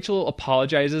first, Rachel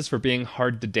apologizes for being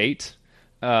hard to date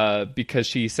because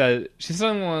she says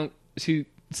something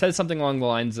along the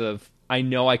lines of, I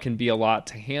know I can be a lot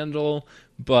to handle,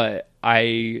 but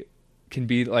I can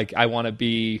be like, I want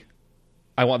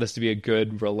this to be a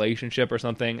good relationship or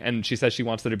something. And she says she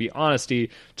wants there to be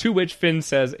honesty, to which Finn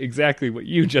says exactly what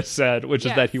you just said, which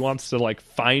is that he wants to like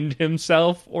find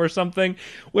himself or something,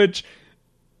 which,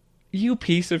 you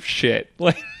piece of shit.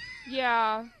 Like,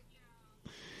 yeah.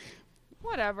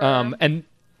 Whatever. And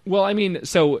well, I mean,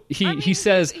 so he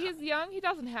says he's young, he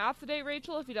doesn't have to date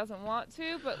Rachel if he doesn't want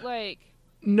to, but like,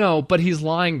 no, but he's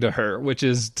lying to her, which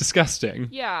is disgusting.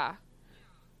 Yeah.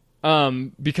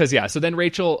 Because so then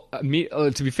Rachel,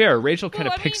 to be fair, Rachel kind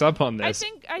of picks up on this.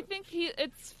 I think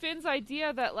it's Finn's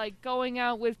idea that like going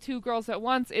out with two girls at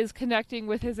once is connecting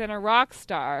with his inner rock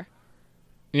star.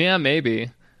 Yeah, maybe.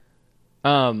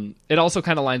 It also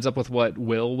kind of lines up with what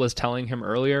Will was telling him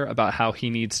earlier about how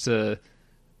he needs to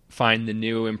find the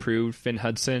new, improved Finn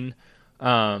Hudson.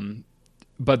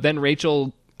 But then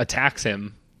Rachel attacks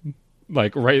him,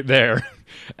 like right there,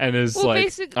 and is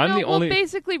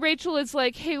basically Rachel is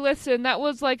like, hey, listen, that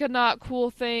was like a not cool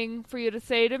thing for you to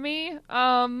say to me.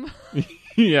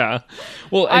 Yeah.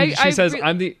 Well, and she says,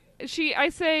 I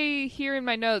say here in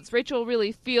my notes, Rachel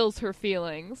really feels her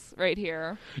feelings right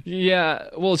here. Yeah.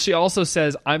 Well, she also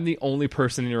says, I'm the only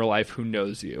person in your life who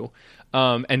knows you.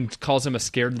 And calls him a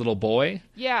scared little boy.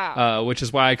 Yeah. Which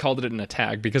is why I called it an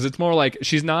attack, because it's more like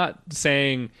she's not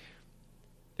saying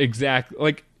exactly,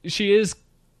 like, she is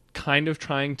kind of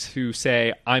trying to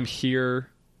say, I'm here,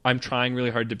 I'm trying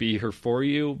really hard to be here for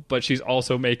you, but she's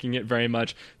also making it very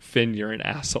much, Finn, you're an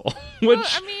asshole. Which, well,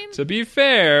 I mean, to be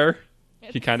fair,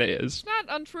 he kind of is. It's not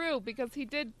untrue, because he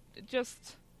did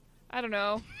just, I don't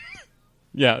know.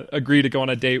 agree to go on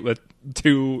a date with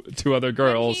two other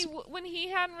girls. When he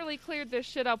hadn't really cleared this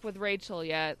shit up with Rachel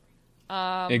yet.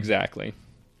 Exactly.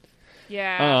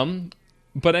 Yeah.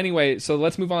 But anyway, so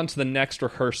let's move on to the next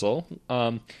rehearsal.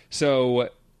 So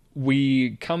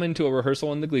we come into a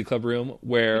rehearsal in the Glee Club room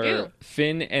where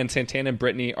Finn and Santana and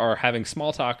Brittany are having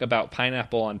small talk about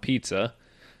pineapple on pizza.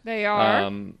 They are.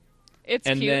 It's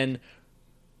and cute. then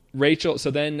Rachel.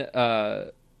 So then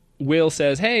Will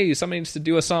says, "Hey, somebody needs to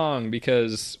do a song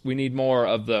because we need more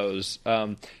of those."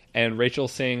 And Rachel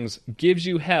sings "Gives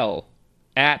You Hell"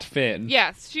 at Finn.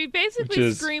 Yes, she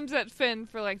basically screams at Finn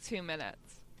for like 2 minutes.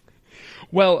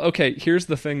 Well, okay, here's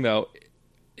the thing, though.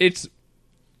 It's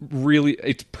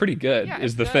pretty good,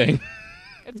 is the thing.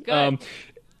 It's good.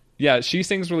 Yeah, she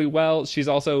sings really well. She's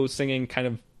also singing kind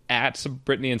of at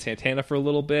Brittany and Santana for a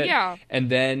little bit. Yeah. And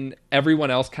then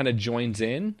everyone else kind of joins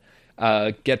in,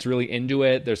 gets really into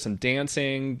it. There's some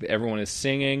dancing. Everyone is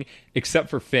singing, except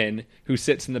for Finn, who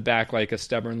sits in the back like a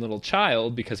stubborn little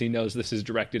child because he knows this is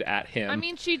directed at him. I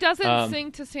mean, she doesn't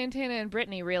sing to Santana and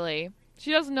Brittany, really.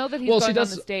 She doesn't know that he's going on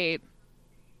this date.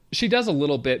 She does a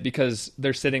little bit because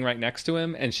they're sitting right next to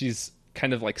him, and she's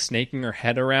kind of like snaking her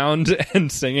head around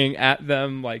and singing at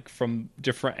them like from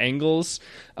different angles.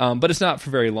 But it's not for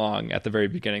very long at the very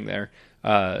beginning there,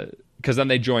 because then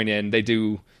they join in. They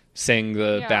do sing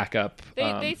the backup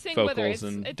they sing vocals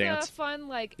with her. and dance. It's a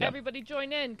fun, everybody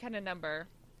join in kind of number.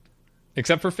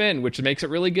 Except for Finn, which makes it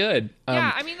really good.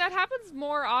 Yeah, I mean, that happens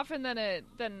more often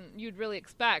than you'd really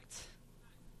expect.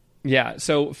 Yeah,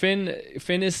 so Finn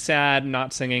is sad,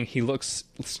 not singing. He looks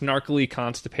snarkily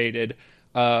constipated.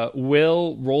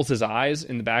 Will rolls his eyes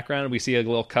in the background. We see a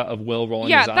little cut of Will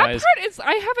rolling his eyes. Yeah, that part is...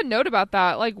 I have a note about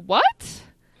that. Like, what?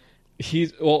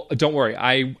 Don't worry.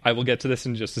 I will get to this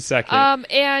in just a second.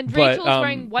 And Rachel's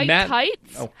wearing white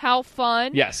tights. Oh. How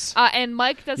fun. Yes. And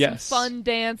Mike does some fun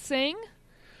dancing.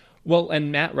 Well,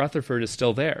 and Matt Rutherford is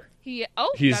still there. He's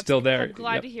still there. I'm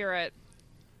glad to hear it.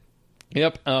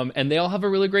 Yep, and they all have a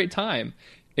really great time,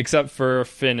 except for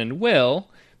Finn and Will,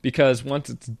 because once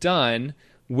it's done,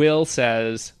 Will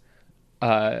says,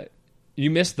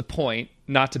 you missed the point,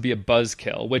 not to be a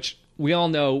buzzkill, which we all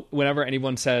know whenever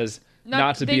anyone says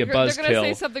not to be a buzzkill, they're going to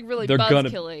say something really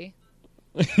buzzkilly.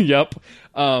 Yep.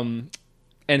 And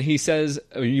he says,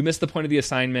 you missed the point of the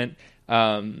assignment,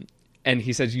 and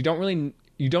he says, you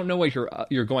don't know what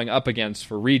you're going up against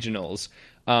for regionals,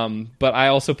 but I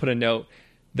also put a note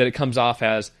that it comes off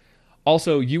as,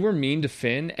 also, you were mean to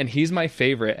Finn, and he's my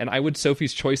favorite, and I would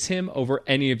Sophie's Choice him over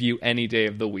any of you any day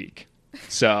of the week.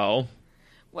 So...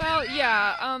 Well,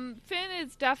 yeah, Finn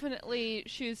is definitely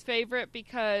Shu's favorite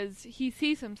because he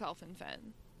sees himself in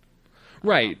Finn.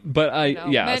 Right, but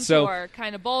mentor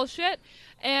kind of bullshit.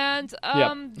 And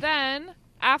then,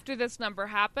 after this number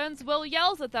happens, Will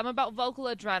yells at them about vocal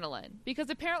adrenaline, because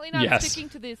apparently not sticking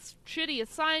to this shitty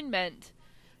assignment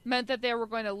meant that they were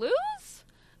going to lose?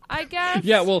 I guess.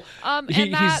 Yeah, well,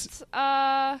 he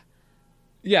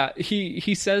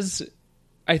says,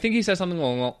 I think he says something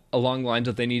along the lines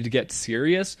of they need to get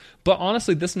serious. But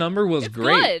honestly, this number was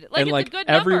great, good. And it's a good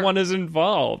everyone number. is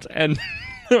involved. And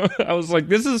I was like,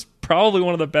 this is probably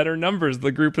one of the better numbers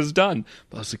the group has done,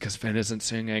 mostly because Finn isn't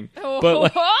singing.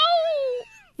 But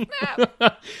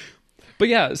snap. But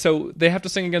yeah, so they have to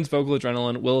sing against vocal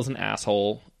adrenaline. Will is an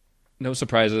asshole. No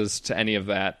surprises to any of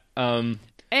that.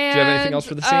 Do you have anything else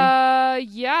for the scene?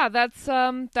 Yeah, that's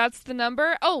the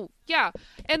number. Oh, yeah.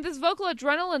 And this vocal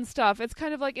adrenaline stuff, it's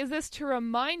kind of like, is this to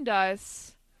remind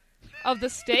us of the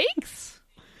stakes?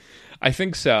 I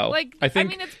think so. I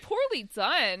mean, it's poorly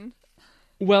done.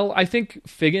 Well, I think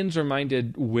Figgins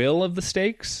reminded Will of the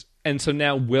stakes, and so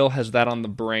now Will has that on the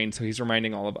brain, so he's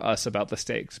reminding all of us about the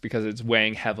stakes because it's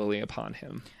weighing heavily upon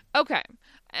him. Okay.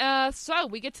 So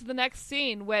we get to the next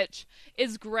scene, which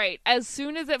is great. As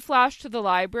soon as it flashed to the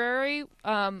library,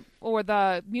 or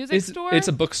the music store. It's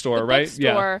a bookstore, right?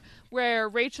 Bookstore, where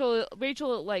Rachel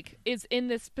like is in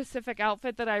this specific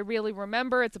outfit that I really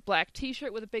remember. It's a black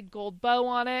T-shirt with a big gold bow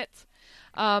on it.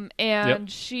 And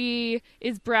she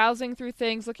is browsing through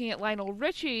things, looking at Lionel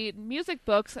Richie music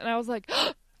books, and I was like,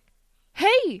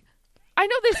 "Hey, I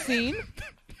know this scene!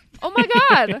 Oh my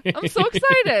god, I'm so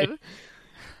excited!"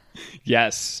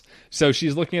 Yes. So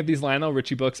she's looking at these Lionel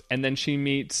Richie books, and then she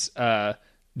meets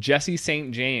Jesse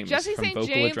St. James from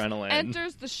Vocal Adrenaline.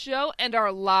 Enters the show and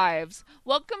our lives.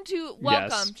 Welcome,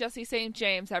 Jesse St.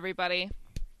 James, everybody.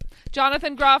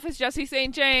 Jonathan Groff is Jesse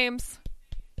St. James.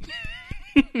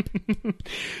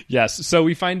 Yes. So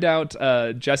we find out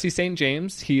Jesse St.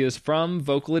 James, he is from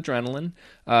Vocal Adrenaline.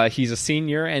 He's a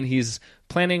senior, and he's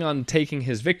planning on taking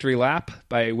his victory lap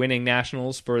by winning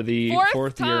nationals for the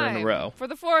fourth year in a row. For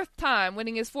the fourth time,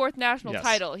 winning his fourth national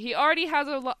title. He already has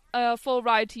a full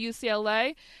ride to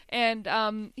UCLA,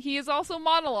 and he is also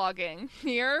monologuing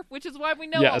here, which is why we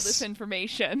know all this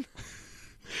information.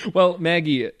 Well,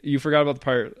 Maggie, you forgot about the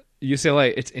part.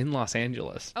 UCLA, it's in Los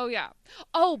Angeles. Oh, yeah.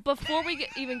 Oh, before we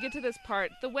even get to this part,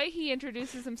 the way he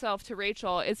introduces himself to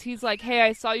Rachel is he's like, hey,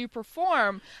 I saw you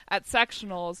perform at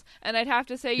sectionals, and I'd have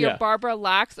to say your Barbara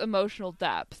lacks emotional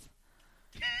depth.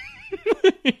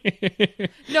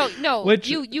 No,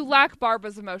 you lack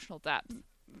Barbara's emotional depth.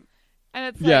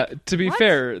 And it's like, to be what?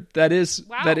 fair, that is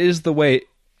the way.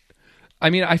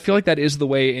 I mean, I feel like that is the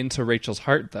way into Rachel's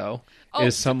heart, though,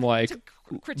 is some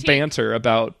banter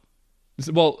about.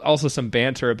 Well, also some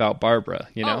banter about Barbara,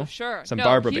 you know? Oh, sure. Some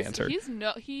Barbara banter.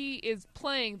 He is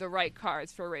playing the right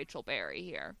cards for Rachel Berry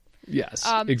here. Yes,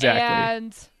 exactly.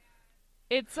 And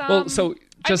it's well, so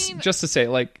just to say,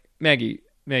 like, Maggie,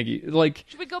 like,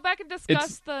 should we go back and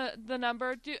discuss the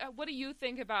number? What do you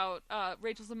think about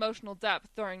Rachel's emotional depth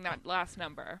during that last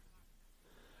number?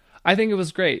 I think it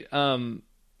was great. But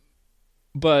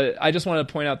I just want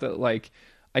to point out that, like,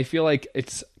 I feel like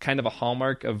it's kind of a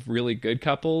hallmark of really good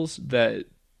couples that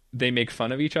they make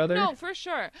fun of each other. No, for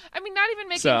sure. I mean, not even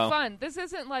making fun. This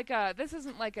isn't like a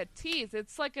tease.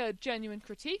 It's like a genuine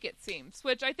critique, it seems,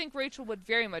 which I think Rachel would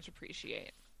very much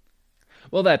appreciate.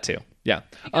 Well, that too. Yeah.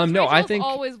 Because no, Rachel's I think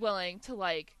always willing to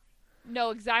like know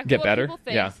exactly what people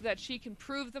think so that she can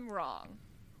prove them wrong.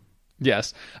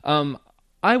 Yes.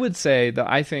 I would say that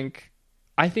I think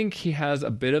he has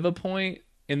a bit of a point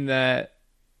in that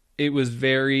it was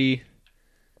very,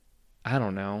 I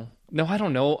don't know. No, I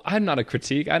don't know. I'm not a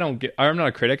critique. I'm not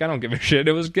a critic. I don't give a shit.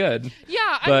 It was good.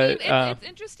 Yeah, I mean, it's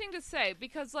interesting to say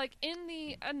because, like, in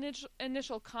the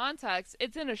initial context,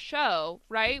 it's in a show,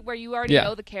 right, where you already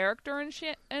know the character and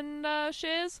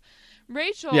shiz.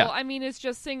 Rachel, I mean, is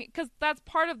just singing because that's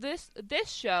part of this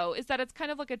show is that it's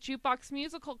kind of like a jukebox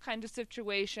musical kind of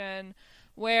situation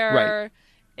where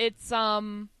it's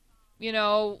you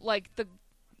know, like the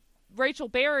Rachel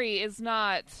Berry is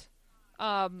not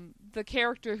the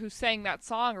character who sang that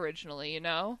song originally, you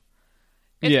know?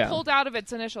 It's pulled out of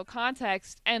its initial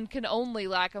context and can only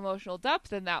lack emotional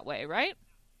depth in that way, right?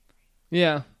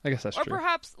 Yeah, I guess that's true. Or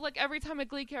perhaps, like, every time a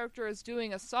Glee character is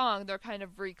doing a song, they're kind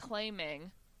of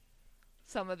reclaiming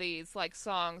some of these, like,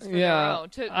 songs for their own.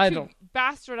 To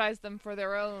bastardize them for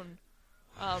their own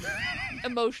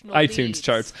emotional iTunes needs.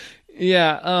 charts.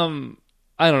 Yeah,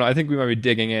 I don't know. I think we might be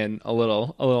digging in a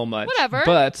little much. Whatever.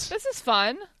 But this is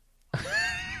fun.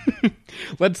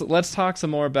 let's talk some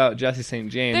more about Jesse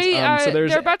St. James.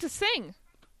 They're about to sing.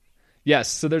 Yes.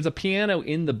 So there's a piano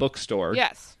in the bookstore.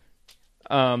 Yes.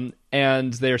 And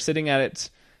they're sitting at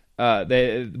it.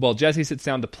 Jesse sits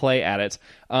down to play at it.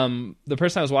 The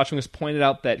person I was watching this pointed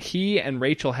out that he and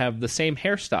Rachel have the same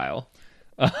hairstyle.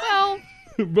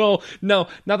 Well, no,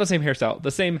 not the same hairstyle.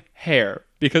 The same hair.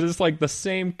 Because it's like the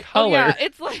same color. Oh, yeah,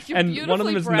 it's like beautifully one of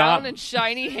them is brown and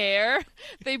shiny hair.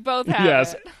 They both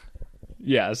have it.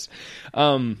 Yes.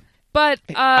 But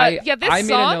this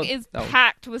song is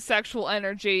packed with sexual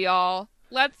energy, y'all.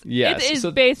 It is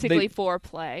basically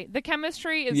foreplay. The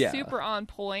chemistry is super on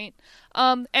point.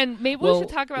 And maybe we should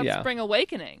talk about Spring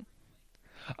Awakening.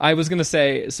 I was gonna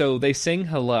say, so they sing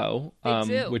 "Hello," They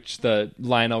do. which the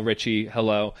Lionel Richie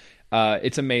 "Hello."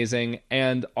 It's amazing,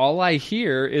 and all I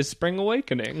hear is Spring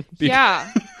Awakening.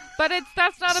 But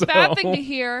that's not a bad thing to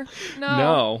hear.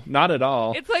 No, not at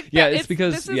all. It's like it's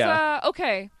because this is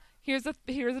okay. Here's a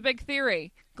big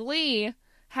theory. Glee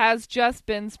has just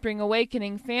been Spring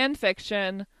Awakening fan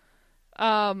fiction, in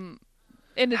a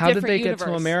different universe. How did they get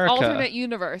to America? Alternate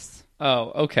universe.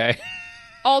 Oh, okay.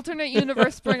 Alternate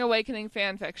universe Spring Awakening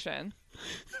fan fiction.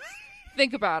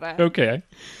 Think about it. Okay.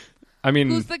 I mean,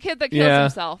 who's the kid that kills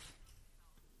himself?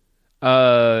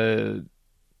 I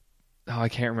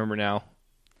can't remember now.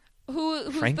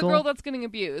 Who's Frankel? the girl that's getting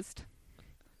abused?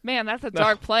 Man, that's a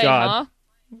dark play, God. huh?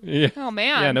 Yeah. Oh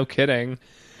man. Yeah, no kidding.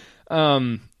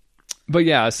 But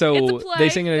yeah, so they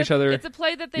sing at each other. It's a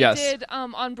play that they did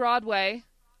on Broadway.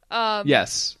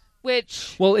 Yes.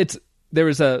 Which there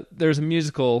was a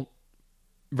musical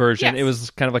version. Yes. It was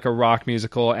kind of like a rock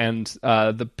musical, and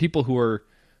the people who were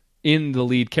in the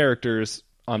lead characters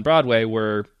on Broadway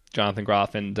were Jonathan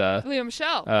Groff and Lea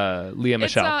Michele.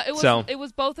 It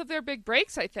was both of their big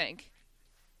breaks, I think.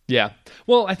 Yeah.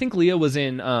 Well, I think Lea was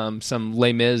in some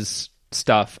Les Mis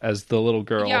stuff as the little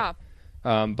girl. Yeah.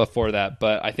 Before that,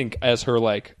 but I think as her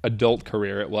like adult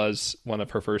career, it was one of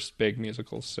her first big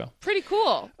musicals. So pretty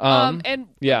cool.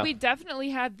 We definitely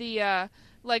had the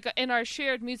like in our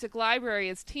shared music library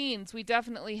as teens. We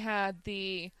definitely had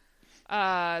the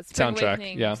Spring Soundtrack,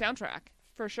 Awakening yeah. soundtrack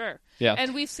for sure. Yeah.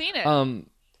 And we've seen it.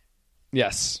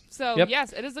 Yes. So Yep.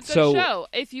 yes, it is a good So, show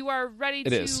if you are ready it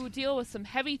to is. deal with some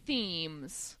heavy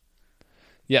themes.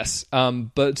 Yes.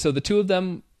 But so the two of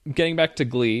them, getting back to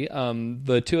Glee,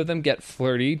 the two of them get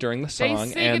flirty during the They song.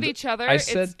 sing and at each other. I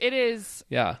said, it is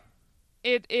yeah.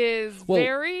 Well-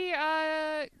 very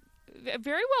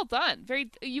very well done. The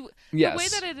Yes. way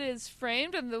that it is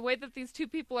framed and the way that these two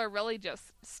people are really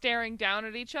just staring down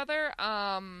at each other.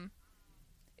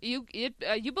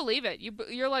 You believe it.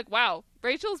 You're like, wow,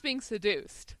 Rachel's being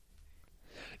seduced.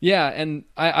 Yeah, and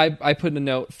I put in a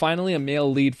note, finally a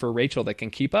male lead for Rachel that can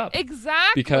keep up.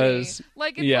 Exactly. Because,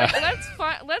 like, it's yeah.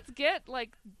 like, let's get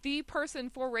like the person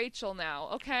for Rachel now,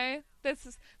 okay?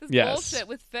 This Yes. bullshit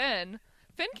with Finn.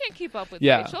 Finn can't keep up with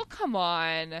Yeah. Rachel. Come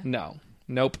on. No.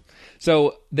 Nope.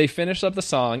 So they finish up the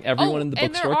song. Everyone in the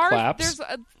and bookstore claps.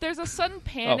 There's a sudden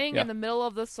panning yeah. in the middle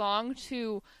of the song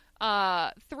to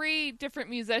 3 different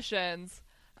musicians,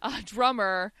 a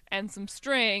drummer, and some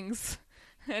strings.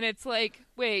 And it's like,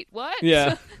 wait, what?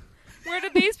 Yeah. Where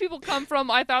did these people come from?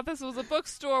 I thought this was a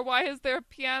bookstore. Why is there a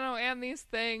piano and these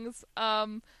things?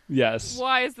 Yes.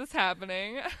 Why is this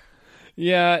happening?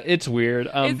 Yeah, it's weird.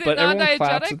 Is it but everyone claps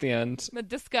non-diegetic? at the end.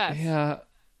 Discuss. Yeah.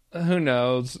 Who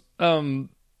knows? I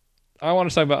want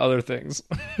to talk about other things.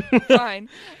 Fine.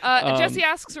 Jesse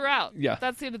asks her out. yeah.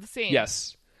 That's the end of the scene.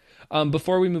 Yes.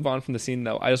 Before we move on from the scene,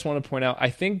 though, I just want to point out, I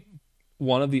think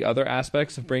one of the other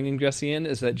aspects of bringing Jesse in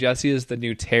is that Jesse is the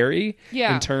new Terry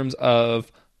Yeah. in terms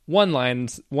of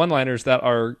one-liners that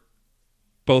are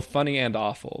both funny and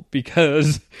awful,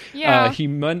 because Yeah. he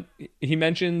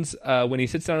mentions when he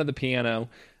sits down at the piano,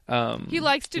 He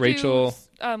likes to Rachel,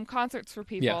 do concerts for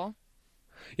people.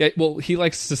 Yeah, well, he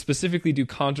likes to specifically do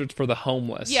concerts for the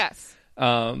homeless. Yes.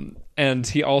 And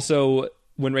he also,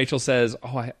 when Rachel says,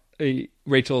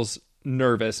 Rachel's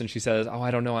nervous, and she says, I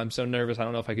don't know, I'm so nervous, I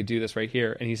don't know if I could do this right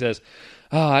here. And he says,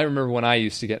 I remember when I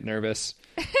used to get nervous.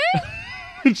 I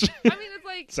mean, it's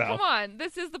like, So. come on,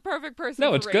 this is the perfect person No,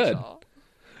 for it's good. Rachel.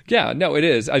 Yeah, no, it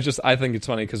is. I think it's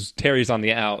funny because Terry's on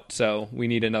the out, so we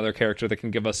need another character that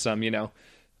can give us some,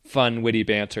 fun, witty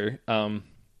banter.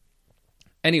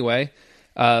 Anyway,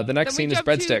 the next Then we scene is jump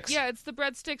breadsticks. Yeah, it's the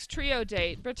breadsticks trio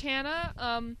date. Britannia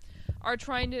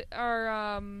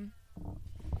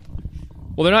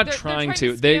Well, they're not they're trying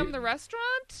to to. scam the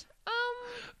restaurant.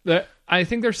 I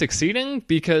think they're succeeding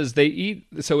because they eat.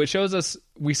 So it shows us.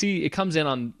 We see it comes in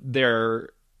on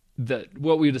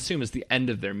what we would assume is the end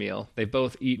of their meal. They've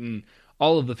both eaten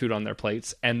all of the food on their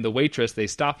plates, and they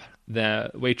stop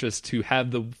the waitress to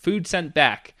have the food sent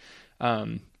back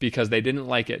because they didn't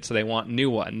like it, so they want new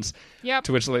ones. Yep.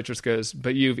 To which the waitress goes,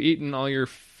 "But you've eaten all your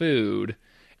food,"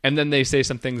 and then they say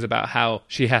some things about how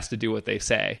she has to do what they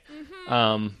say.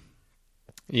 Mm-hmm.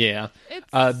 Yeah.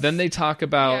 It's- Then they talk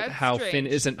about it's how strange. Finn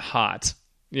isn't hot.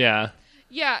 Yeah.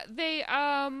 Yeah,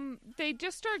 they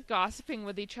just start gossiping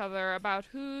with each other about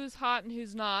who's hot and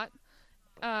who's not.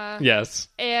 Yes.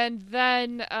 And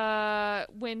then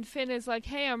when Finn is like,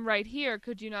 "Hey, I'm right here.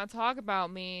 Could you not talk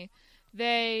about me?"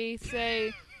 They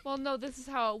say, "Well, no, this is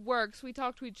how it works. We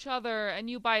talk to each other, and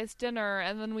you buy us dinner,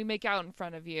 and then we make out in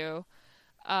front of you."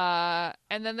 And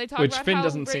then they talk Which about Finn how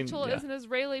doesn't seem- Rachel yeah. is an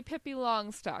Israeli Pippi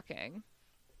Longstocking.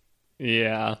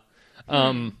 Yeah.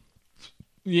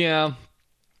 Yeah.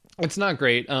 It's not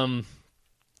great.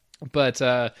 But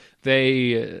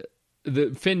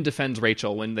Finn defends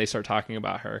Rachel when they start talking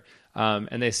about her.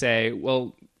 And they say,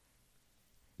 "Well,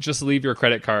 just leave your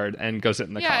credit card and go sit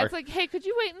in the Yeah, car." it's like, "Hey, could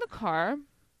you wait in the car?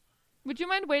 Would you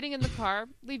mind waiting in the car?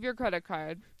 Leave your credit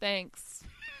card. Thanks."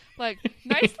 Like,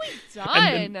 nicely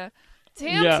done.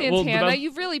 Damn, Yeah, well, Santana, the best-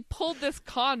 you've really pulled this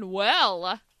con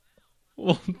well.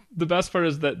 Well, the best part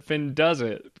is that Finn does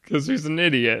it because he's an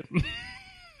idiot.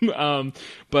 But And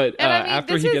I mean,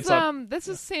 after this he is gets up, this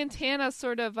is Santana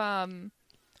sort of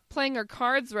playing her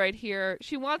cards right here.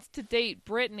 She wants to date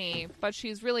Brittany, but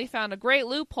she's really found a great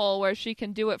loophole where she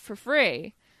can do it for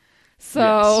free.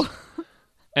 So, Yes.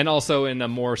 And also in a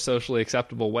more socially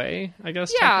acceptable way, I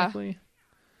guess. Yeah. Technically.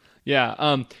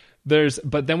 Yeah.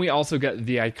 But then we also get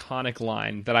the iconic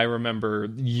line that I remember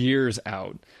years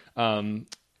out,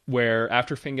 where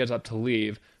after Finn gets up to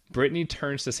leave, Brittany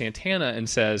turns to Santana and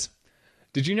says,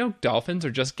 "Did you know dolphins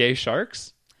are just gay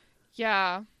sharks?"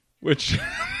 yeah. Which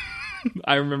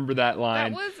I remember that That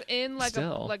line. was in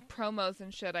Still. like promos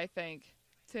and shit, I think,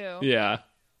 too. Yeah.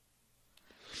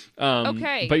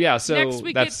 Okay. But yeah, so next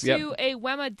we get that's to a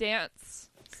Wema dance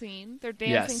scene. They're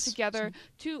dancing Yes. together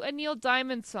to a Neil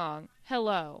Diamond song,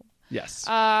 "Hello." Yes.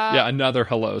 Yeah, another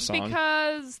hello song.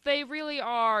 Because they really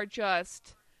are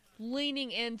just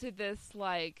leaning into this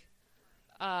like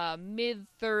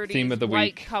mid-30s Theme of the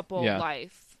white week. couple Yeah.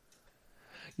 life.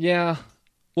 Yeah.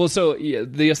 Well, so yeah,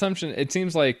 the assumption, it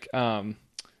seems like the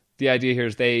idea here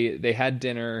is they had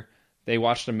dinner, they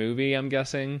watched a movie, I'm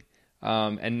guessing,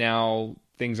 and now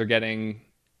things are getting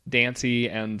dancey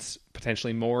and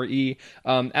potentially more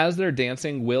as they're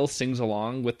dancing, Will sings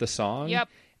along with the song. Yep.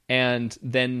 And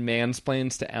then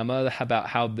mansplains to Emma about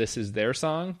how this is their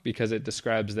song because it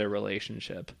describes their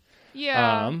relationship.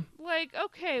 Yeah.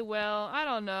 Okay, well, I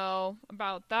don't know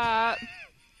about that.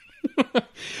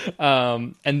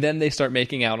 And then they start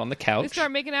making out on the couch. They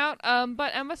start making out,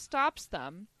 but Emma stops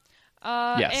them.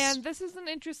 Yes. And this is an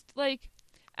interest.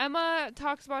 Emma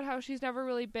talks about how she's never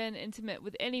really been intimate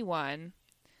with anyone.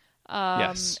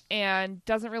 Yes. And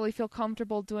doesn't really feel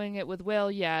comfortable doing it with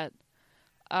Will yet.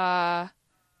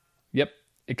 Yep,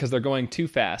 because they're going too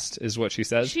fast, is what she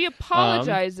says. She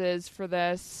apologizes for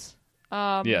this.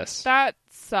 Yes. That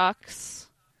sucks.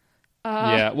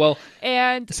 Yeah, well,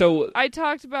 and so I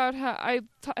talked about how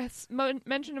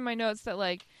mentioned in my notes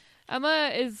that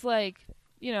Emma is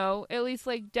at least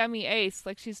Demi Ace,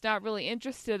 she's not really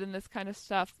interested in this kind of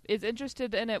stuff. Is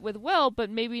interested in it with Will, but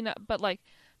maybe not. But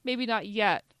maybe not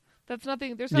yet. That's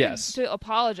nothing. There's nothing to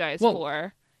apologize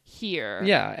for here.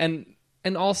 Yeah,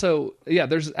 and also, yeah,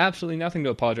 there's absolutely nothing to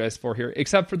apologize for here,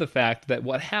 except for the fact that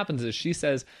what happens is she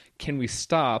says, "Can we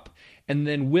stop?" And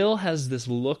then Will has this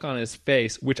look on his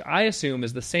face, which I assume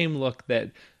is the same look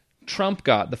that Trump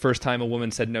got the first time a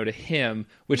woman said no to him,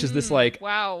 which is this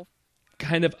wow,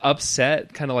 kind of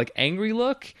upset, kind of angry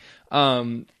look. It's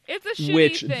a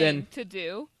shitty thing to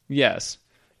do. Yes.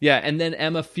 Yeah, and then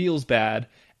Emma feels bad,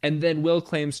 and then Will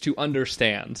claims to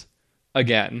understand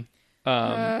again.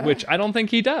 Which I don't think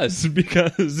he does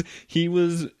because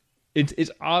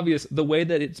it's obvious the way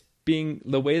that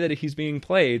he's being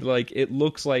played, it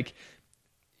looks like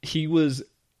he was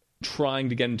trying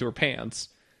to get into her pants,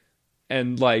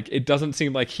 and it doesn't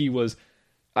seem like he was.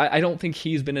 I don't think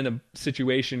he's been in a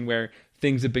situation where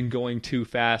things have been going too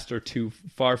fast or too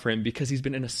far for him because he's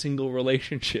been in a single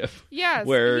relationship. Yes,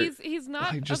 where he's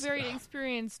not a very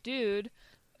experienced dude.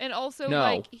 And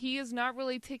also, he is not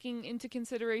really taking into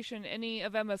consideration any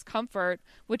of Emma's comfort,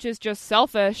 which is just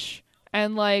selfish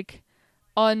and,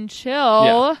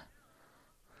 unchill.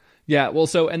 Yeah, well,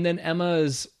 so, and then Emma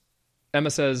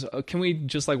says, can we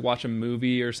just, watch a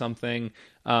movie or something?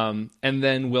 And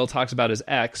then Will talks about his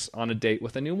ex on a date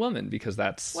with a new woman, because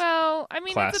that's classy.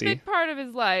 It's a big part of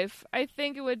his life. I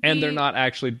think it would be... And they're not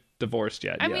actually divorced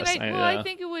yet. I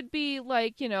think it would be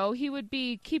he would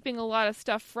be keeping a lot of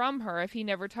stuff from her if he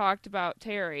never talked about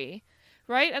Terry,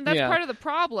 right? And that's part of the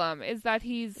problem, is that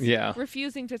he's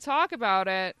refusing to talk about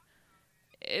it,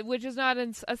 which is not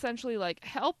essentially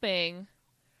helping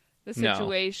the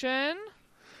situation. No.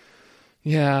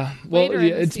 Yeah, well,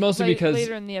 it's mostly because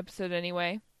later in the episode,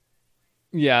 anyway.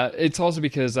 Yeah, it's also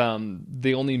because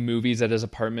the only movies at his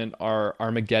apartment are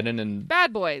Armageddon and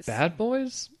Bad Boys. Bad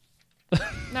Boys.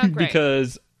 Not great.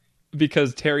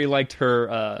 because Terry liked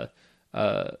her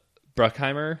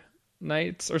Bruckheimer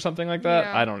nights or something like that.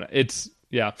 Yeah. I don't know.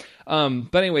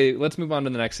 But anyway, let's move on to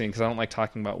the next scene because I don't like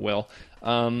talking about Will.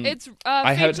 It's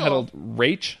I have it titled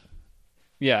Rach.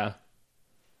 Yeah,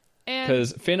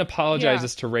 because Finn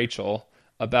apologizes to Rachel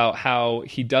about how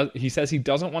he says he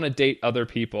doesn't want to date other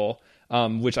people.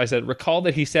 Which I said, recall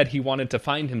that he said he wanted to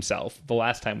find himself the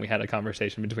last time we had a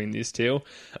conversation between these two.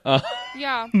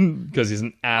 Yeah. Because he's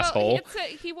an asshole.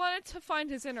 He wanted to find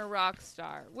his inner rock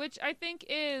star, which I think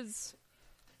is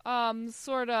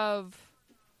sort of...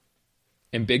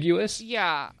 ambiguous?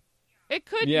 Yeah. It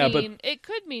could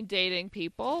mean dating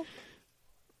people.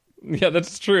 Yeah,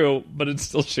 that's true, but it's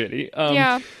still shitty.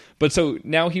 Yeah. But so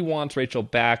now he wants Rachel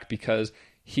back because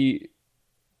he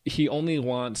only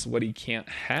wants what he can't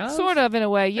have? Sort of, in a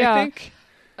way, yeah. I think.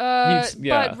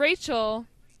 But Rachel,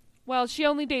 she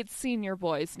only dates senior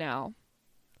boys now.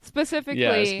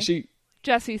 Specifically,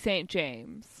 Jesse St.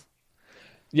 James.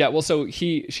 Yeah, well, so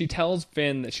she tells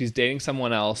Finn that she's dating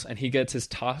someone else, and he gets his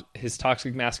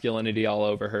toxic masculinity all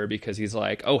over her because he's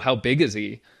like, oh, how big is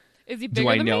he? Is he bigger Do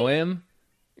I than know me? him?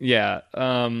 Yeah.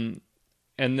 And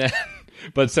then,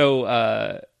 but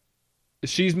so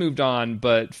she's moved on,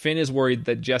 but Finn is worried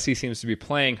that Jesse seems to be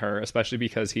playing her, especially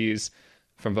because he's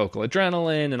from Vocal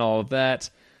Adrenaline and all of that.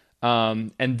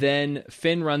 And then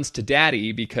Finn runs to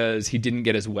Daddy because he didn't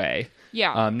get his way.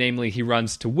 Yeah. Namely, he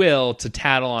runs to Will to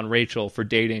tattle on Rachel for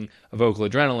dating a Vocal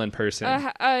Adrenaline person.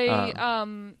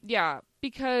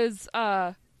 Because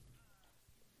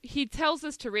he tells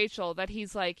this to Rachel that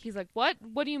he's like, what?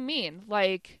 What do you mean?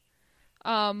 What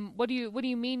do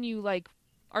you mean you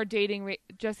are dating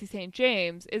Jesse St.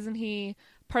 James? Isn't he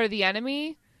part of the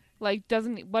enemy? Like,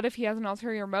 what if he has an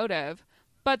ulterior motive?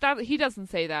 But that he doesn't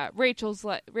say that.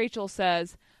 Rachel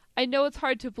says, I know it's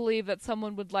hard to believe that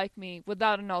someone would like me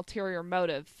without an ulterior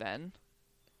motive, Finn.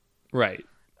 Right.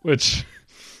 Which,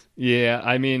 yeah,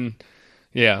 I mean,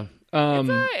 yeah.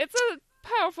 It's a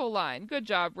powerful line. Good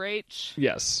job, Rach.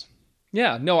 Yes.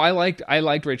 Yeah, no, I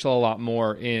liked Rachel a lot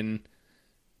more in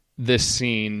this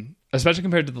scene, especially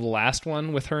compared to the last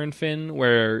one with her and Finn,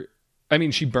 where, I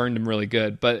mean, she burned him really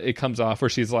good, but it comes off where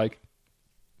she's like,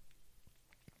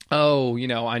 oh,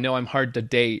 I know I'm hard to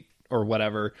date or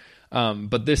whatever.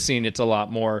 But this scene, it's a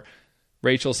lot more,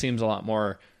 Rachel seems a lot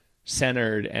more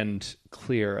centered and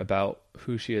clear about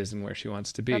who she is and where she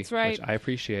wants to be. That's right. Which I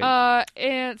appreciate.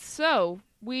 And so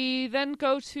we then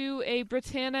go to a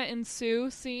Britannia and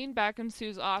Sue scene back in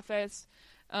Sue's office.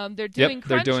 They're doing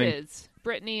crunches.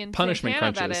 Brittany and punishment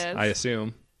Santana, crunches, that is. I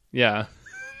assume. Yeah.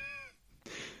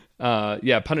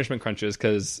 Punishment crunches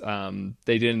because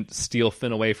they didn't steal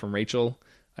Finn away from Rachel,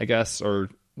 I guess, or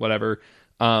whatever.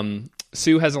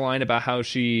 Sue has a line about how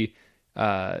she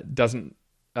doesn't.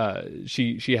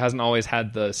 She hasn't always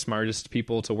had the smartest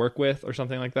people to work with, or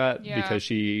something like that, because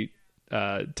she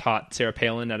taught Sarah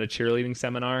Palin at a cheerleading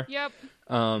seminar. Yep.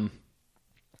 And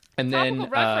Topical then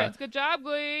reference. Good job,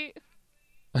 Glee.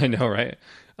 I know, right?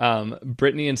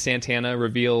 Brittany and Santana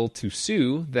reveal to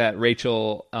Sue that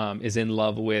Rachel is in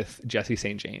love with Jesse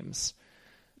St. James.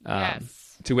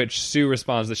 Yes. To which Sue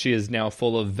responds that she is now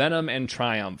full of venom and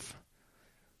triumph.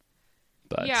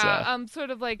 But, sort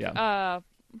of like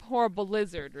horrible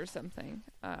lizard or something.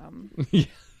 But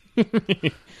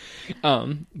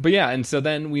yeah, and so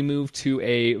then we move to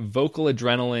a vocal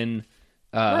adrenaline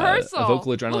rehearsal. A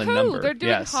vocal adrenaline Woohoo! number. They're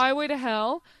doing yes. Highway to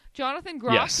Hell. Jonathan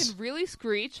Groff Yes. can really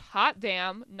screech. Hot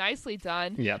damn. Nicely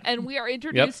done. Yep. And we are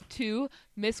introduced to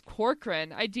Miss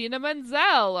Corcoran, Idina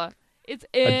Menzel. It's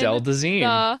in Adele Dazeem.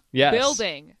 the Yes.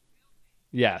 building.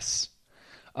 Yes.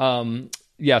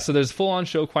 So there's full-on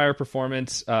show choir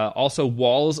performance. Also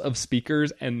walls of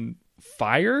speakers and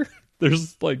fire.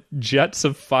 There's like jets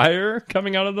of fire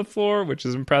coming out of the floor, which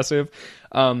is impressive.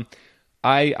 I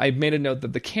made a note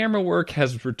that the camera work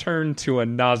has returned to a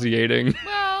nauseating appearance,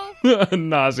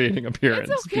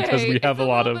 It's okay. because we have a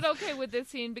lot of. It's a little bit okay with this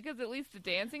scene because at least the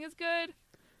dancing is good.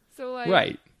 So like,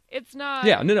 Right. It's not.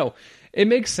 Yeah, no. It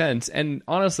makes sense. And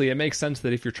honestly, it makes sense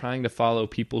that if you're trying to follow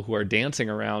people who are dancing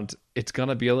around, it's going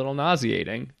to be a little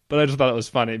nauseating. But I just thought it was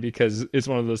funny because it's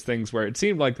one of those things where it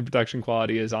seemed like the production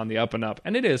quality is on the up and up.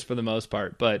 And it is for the most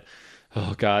part. But,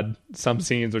 oh God, some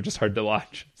scenes are just hard to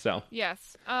watch. So.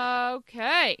 Yes.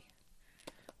 Okay.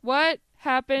 What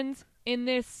happens in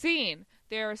this scene?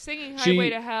 They're singing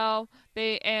Highway to Hell.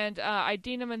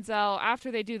 Idina Menzel,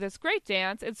 after they do this great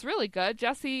dance, it's really good.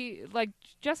 Jesse's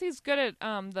good at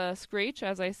the screech,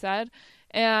 as I said.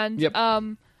 And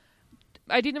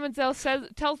Idina Menzel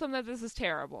tells them that this is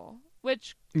terrible.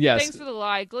 Which, thanks for the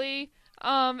lie, Glee.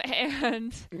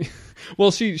 And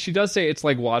well, she does say it's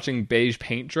like watching beige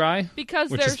paint dry. Because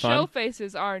their show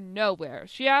faces are nowhere.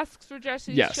 She asks for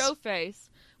Jesse's show face.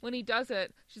 When he does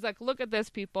it, she's like, look at this,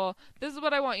 people. This is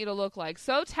what I want you to look like.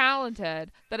 So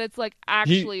talented that it's like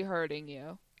actually hurting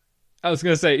you. I was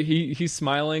going to say, he's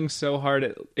smiling so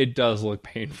hard, it does look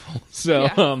painful. So,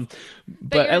 yes.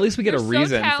 But at least we get a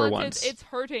reason so talented, for once. It's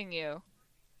hurting you.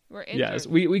 We're injured. Yes,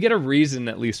 we get a reason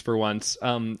at least for once.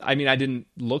 I mean, I didn't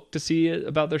look to see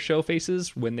about their show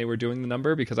faces when they were doing the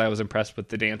number because I was impressed with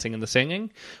the dancing and the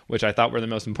singing, which I thought were the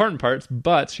most important parts,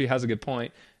 but she has a good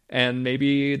point. And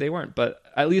maybe they weren't, but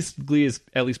at least Glee is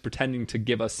at least pretending to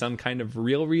give us some kind of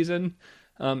real reason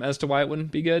as to why it wouldn't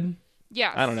be good.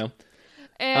 Yes. I don't know.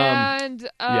 And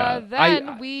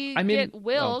then we get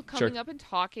Will coming sure. up and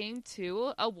talking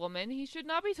to a woman he should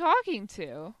not be talking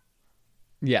to.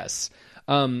 Yes.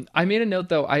 I made a note,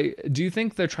 though. Do you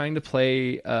think they're trying to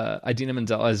play Idina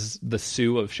Menzel as the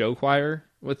Sue of show choir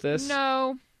with this?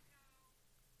 No.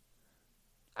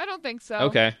 I don't think so.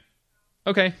 Okay.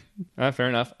 Fair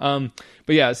enough. But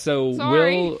yeah, so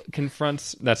Sorry.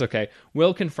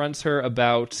 Will confronts her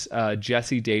about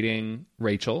Jesse dating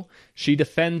Rachel. She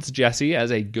defends Jesse as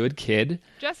a good kid.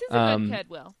 Jesse's a good kid,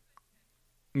 Will.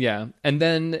 Yeah. And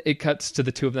then it cuts to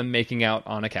the two of them making out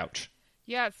on a couch.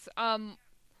 Yes.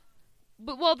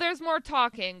 But there's more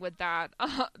talking with that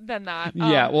than that.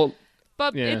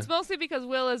 But it's mostly because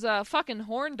Will is a fucking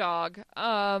horn dog.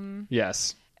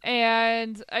 Yes.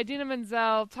 And Idina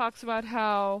Menzel talks about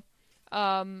how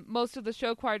most of the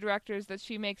show choir directors that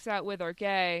she makes out with are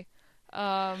gay.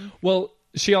 Well,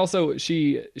 she also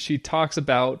she talks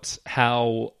about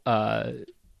how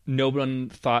no one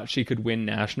thought she could win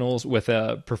nationals with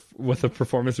a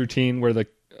performance routine where the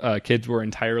kids were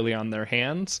entirely on their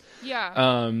hands. Yeah.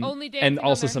 Only dancing and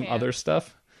also on their some hands. other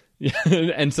stuff. Yeah,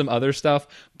 and some other stuff.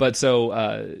 But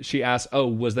so she asked, "Oh,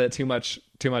 was that too much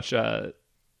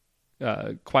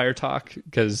choir talk?"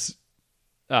 Because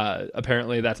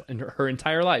apparently that's her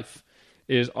entire life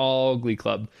is all Glee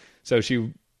Club. So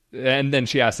and then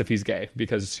she asked if he's gay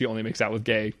because she only makes out with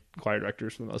gay choir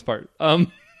directors for the most part.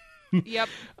 Yep.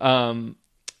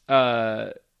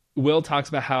 Will talks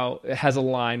about how it has a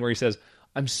line where he says,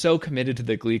 "I'm so committed to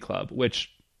the Glee Club,"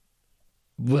 which,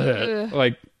 bleh,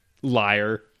 like,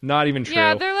 liar, not even true.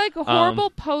 Yeah, they're like a horrible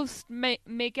post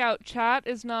make out chat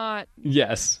is not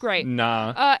yes, great.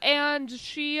 Nah, and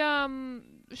she rightly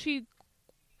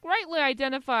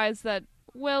identifies that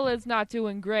Will is not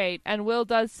doing great, and Will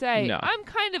does say, No. "I'm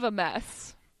kind of a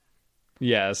mess."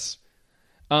 yes.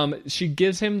 She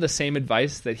gives him the same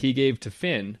advice that he gave to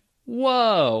Finn.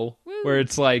 Whoa, Woo. where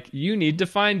it's like, you need to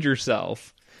find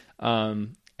yourself.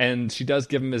 And she does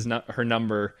give him her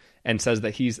number and says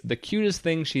that he's the cutest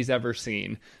thing she's ever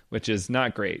seen, which is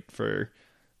not great for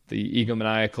the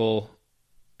egomaniacal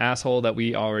asshole that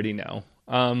we already know.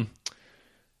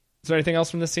 Is there anything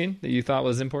else from this scene that you thought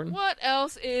was important? What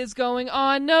else is going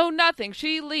on? No, nothing.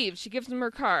 She leaves. She gives him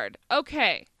her card.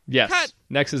 Okay. Yes. Cut.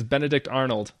 Next is Benedict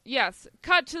Arnold. Yes.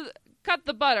 Cut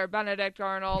the butter, Benedict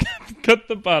Arnold. Cut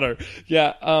the butter.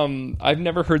 Yeah. I've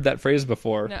never heard that phrase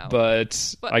before, No.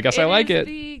 but But I guess I like it.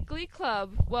 The Glee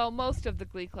Club. Well, most of the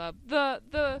Glee Club.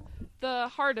 The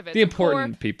heart of it. The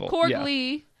important people, Core yeah.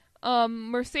 Glee.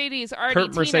 Mercedes, Artie,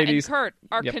 Kurt, Tina, Mercedes. and Kurt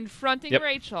are Yep. confronting Yep.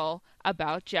 Rachel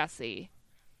about Jesse.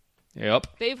 Yep.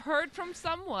 They've heard from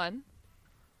someone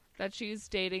that she's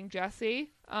dating Jesse.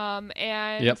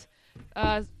 And Yep.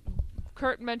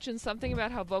 Kurt mentioned something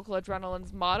about how Vocal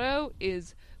Adrenaline's motto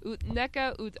is "Ut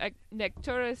neca ut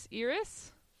nectaris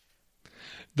iris."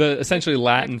 The essentially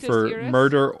Latin Rectus for iris?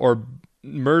 murder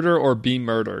or be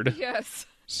murdered, Yes.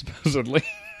 supposedly.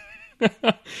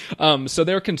 So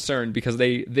they're concerned because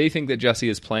they think that Jesse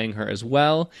is playing her as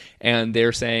well, and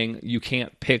they're saying, you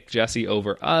can't pick Jesse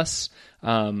over us.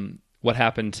 What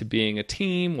happened to being a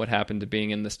team? What happened to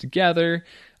being in this together?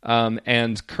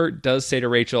 And Kurt does say to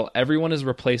Rachel, everyone is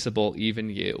replaceable, even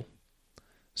you.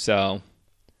 So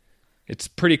it's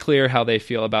pretty clear how they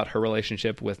feel about her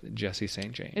relationship with Jesse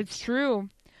St. James. It's true.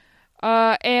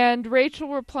 And Rachel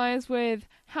replies with,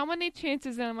 "How many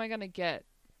chances am I going to get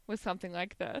with something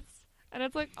like this?" And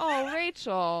it's like, oh,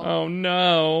 Rachel. Oh,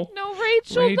 no. No,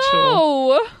 Rachel,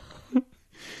 no.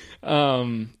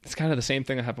 It's kind of the same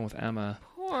thing that happened with Emma.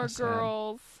 Poor sad.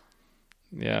 girls.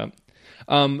 Yeah.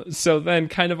 So then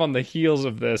kind of on the heels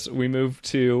of this, we move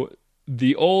to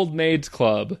the Old Maids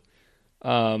Club,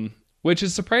 which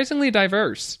is surprisingly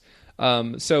diverse.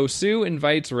 So Sue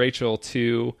invites Rachel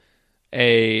to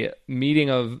a meeting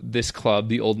of this club,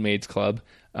 the Old Maids Club,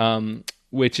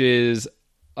 which is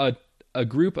a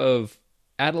group of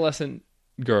adolescent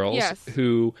girls Yes.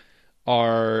 who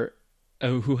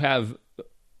have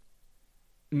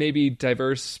maybe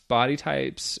diverse body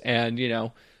types and,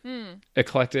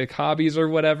 eclectic hobbies or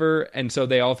whatever. And so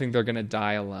they all think they're going to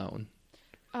die alone.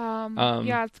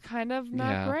 Yeah, it's kind of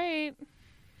not yeah. great.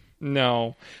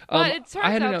 No. But it I turns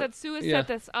had out that Sue has yeah. set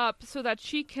this up so that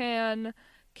she can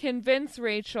convince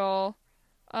Rachel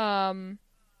to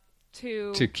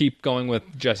keep going with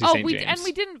Jesse St. James. And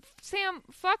we didn't, Sam,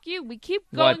 fuck you. We keep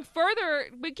What? going further.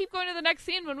 We keep going to the next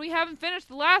scene when we haven't finished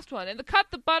the last one. In the Cut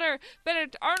the Butter,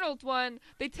 Benedict Arnold one,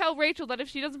 they tell Rachel that if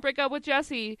she doesn't break up with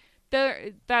Jesse,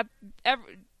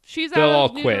 she's They'll out all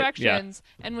of New quit, yeah. Directions.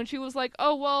 And when she was like,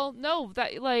 oh, well, no,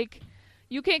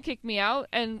 you can't kick me out.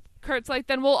 And Kurt's like,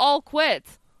 then we'll all quit.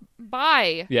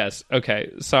 Bye. Yes.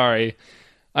 Okay. Sorry.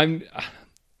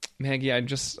 Maggie, I'm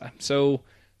so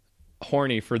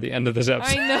horny for the end of this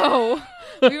episode. I know.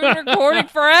 We've been recording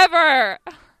forever.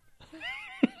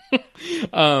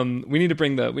 We need to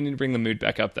bring the mood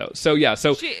back up though. So yeah,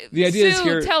 the idea Sue is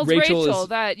here tells Rachel is,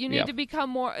 that you need yeah. to become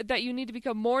more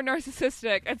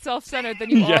narcissistic and self-centered than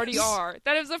you Yes. already are.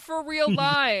 That is a for real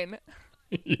line.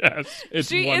 Yes, it's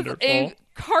She wonderful. is a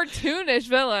cartoonish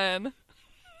villain.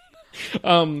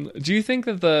 Do you think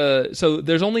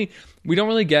that we don't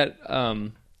really get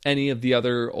any of the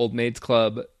other Old Maids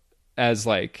Club as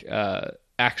like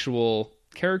actual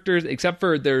characters, except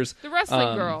for there's The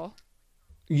wrestling girl.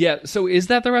 Yeah, so is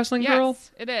that the wrestling girl?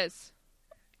 Yes, it is.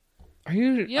 Are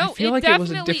you? You know, I feel it like it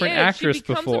was a definitely different is. actress She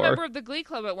becomes before. a member of the Glee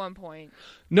Club at one point.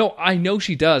 No, I know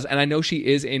she does, and I know she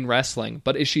is in wrestling,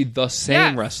 but is she the same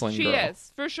Yes, wrestling she girl?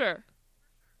 is, for sure.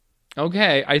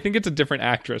 Okay, I think it's a different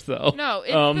actress though. No,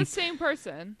 it's the same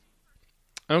person.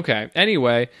 Okay.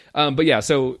 Anyway, but yeah,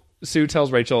 so Sue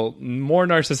tells Rachel more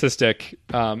narcissistic,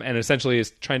 and essentially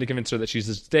is trying to convince her that she's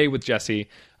to stay with Jesse,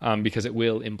 because it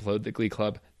will implode the Glee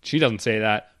Club. She doesn't say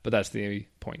that, but that's the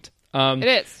point. It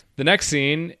is. The next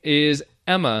scene is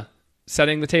Emma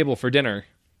setting the table for dinner.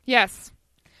 Yes.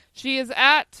 She is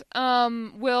at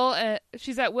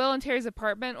she's at Will and Terry's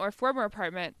apartment, or former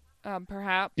apartment,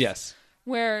 perhaps. Yes.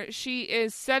 Where she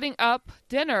is setting up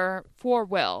dinner for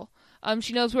Will.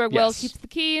 She knows where Will keeps the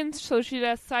key, and so she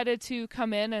decided to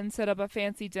come in and set up a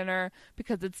fancy dinner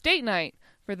because it's date night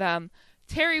for them.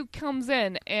 Terry comes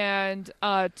in and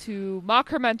to mock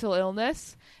her mental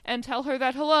illness and tell her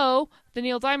that Hello, the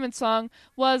Neil Diamond song,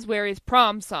 was Wary's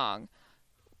prom song.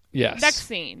 Yes. Next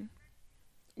scene.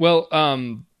 Well,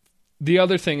 the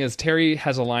other thing is Terry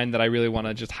has a line that I really want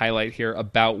to just highlight here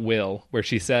about Will, where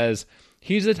she says,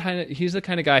 he's the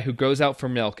kind of guy who goes out for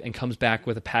milk and comes back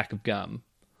with a pack of gum.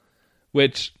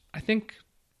 Which I think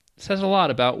says a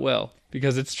lot about Will,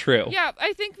 because it's true. Yeah,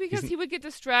 I think because he would get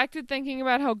distracted thinking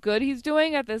about how good he's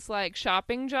doing at this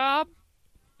shopping job.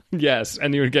 Yes,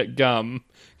 and he would get gum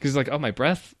because he's like, oh, my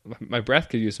breath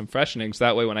could use some freshening, so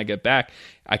that way when I get back,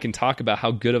 I can talk about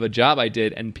how good of a job I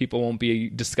did, and people won't be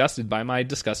disgusted by my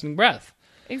disgusting breath.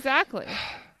 Exactly.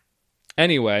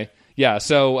 Anyway, yeah.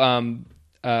 So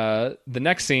the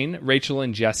next scene, Rachel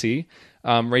and Jesse.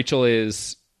 Rachel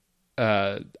is.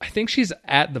 I think she's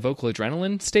at the Vocal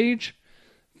Adrenaline stage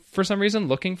for some reason,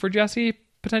 looking for Jesse,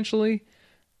 potentially.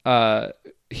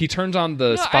 He turns on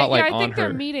the spotlight on her. I think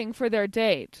they're meeting for their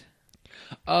date.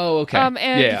 Oh, okay.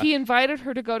 And he invited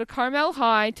her to go to Carmel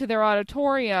High to their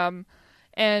auditorium,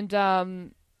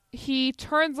 and he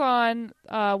turns on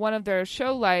one of their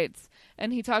show lights,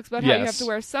 and he talks about how you have to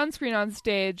wear sunscreen on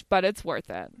stage, but it's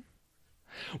worth it.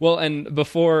 Well, and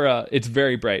before, it's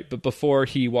very bright, but before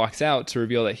he walks out to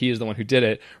reveal that he is the one who did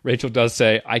it, Rachel does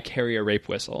say, I carry a rape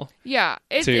whistle. Yeah,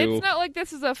 it's not like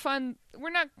this is a fun,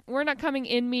 we're not coming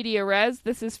in media res,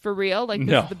 this is for real, this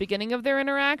is the beginning of their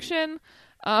interaction.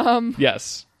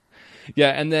 Yes.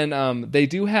 Yeah, and then they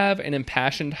do have an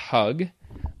impassioned hug,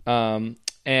 and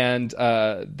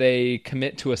they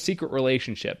commit to a secret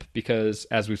relationship because,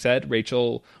 as we said,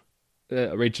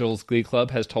 Rachel's Glee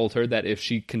Club has told her that if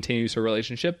she continues her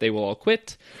relationship, they will all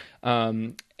quit.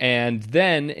 And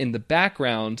then in the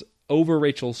background, over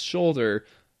Rachel's shoulder,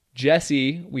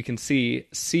 Jesse, we can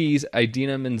sees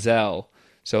Idina Menzel.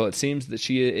 So it seems that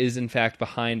she is, in fact,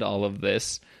 behind all of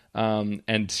this.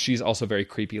 And she's also very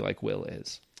creepy like Will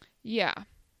is. Yeah.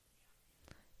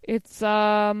 It's,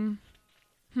 How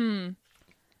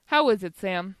is it,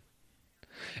 Sam?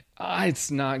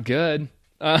 It's not good.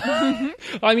 I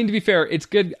mean, to be fair, it's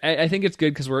good. I think it's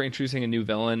good because we're introducing a new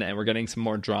villain and we're getting some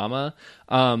more drama.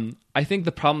 I think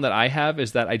the problem that I have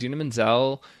is that Idina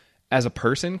Menzel, as a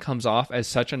person, comes off as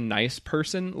such a nice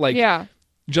person.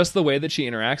 Just the way that she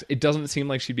interacts, it doesn't seem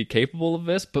like she'd be capable of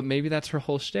this, but maybe that's her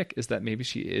whole shtick, is that maybe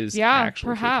she is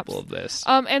actually capable of this.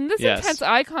 And this intense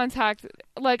eye contact,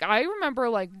 I remember,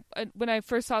 when I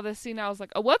first saw this scene, I was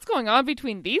like, oh, what's going on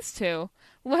between these two?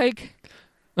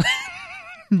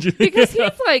 Because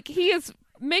he is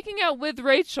making out with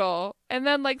Rachel and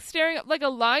then staring up like a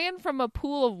lion from a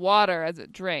pool of water as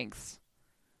it drinks.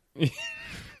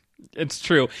 It's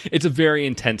true. It's a very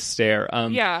intense stare.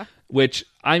 Yeah. Which,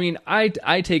 I mean, I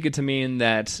take it to mean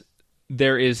that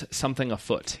there is something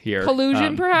afoot here.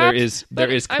 Collusion, perhaps? There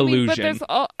is collusion.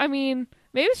 Maybe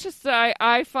it's just that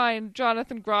I find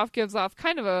Jonathan Groff gives off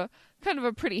kind of a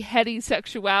pretty heady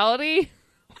sexuality.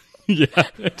 Yeah,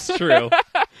 it's true.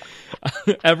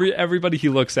 Everybody he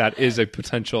looks at is a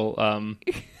potential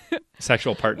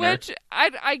sexual partner. Which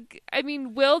I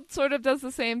mean, Will sort of does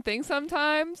the same thing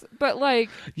sometimes, but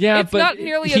it's but not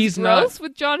nearly as gross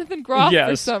with Jonathan Groff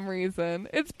for some reason.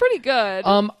 It's pretty good.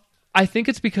 I think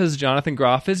it's because Jonathan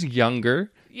Groff is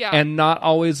younger, and not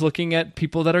always looking at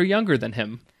people that are younger than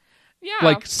him.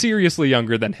 Yeah, seriously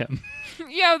younger than him.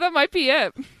 Yeah, that might be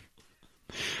it.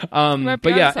 But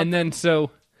yeah, and then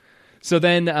So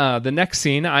then the next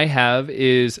scene I have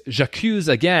is J'accuse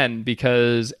again,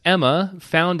 because Emma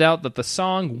found out that the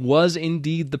song was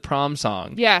indeed the prom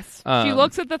song. Yes. She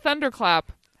looks at the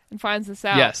thunderclap and finds this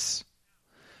out. Yes.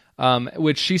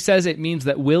 Which she says it means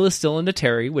that Will is still into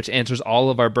Terry, which answers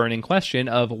all of our burning question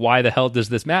of why the hell does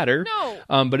this matter?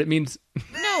 No. But it means...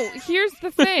 No, here's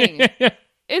the thing.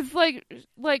 It's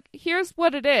here's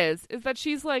what it is that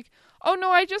she's like, oh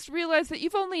no, I just realized that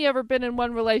you've only ever been in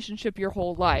one relationship your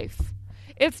whole life.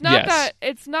 It's not that,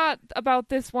 it's not about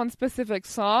this one specific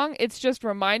song. It's just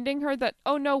reminding her that,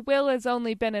 oh no, Will has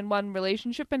only been in one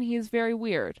relationship and he is very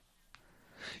weird.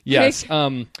 Yes.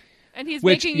 And he's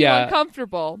Which, making yeah. you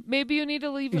uncomfortable. Maybe you need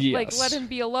to leave, Yes. let him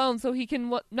be alone so he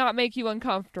can not make you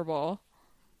uncomfortable.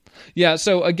 Yeah,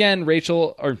 so again,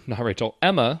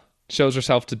 Emma shows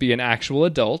herself to be an actual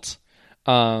adult.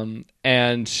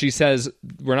 And she says,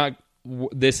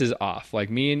 this is off. Like,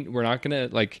 we're not going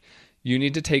to, like, you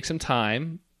need to take some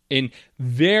time in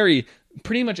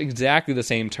pretty much exactly the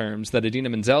same terms that Idina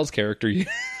Menzel's character used.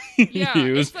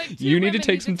 It's like two You need to women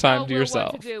take some time tell to Will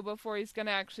yourself. what to do before he's going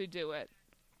to actually do it.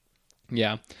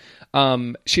 Yeah.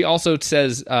 She also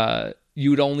says, you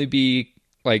would only be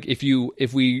like,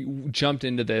 if we jumped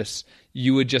into this,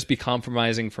 you would just be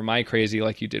compromising for my crazy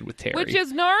like you did with Terry. Which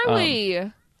is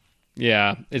gnarly.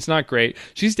 Yeah, it's not great.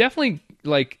 She's definitely,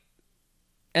 like,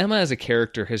 Emma as a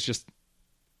character has just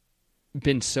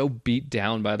been so beat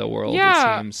down by the world, it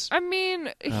seems. I mean,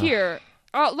 here,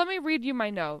 let me read you my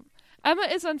note. Emma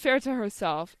is unfair to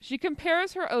herself. She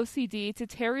compares her OCD to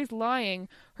Terry's lying,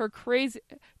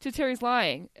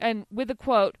 and with a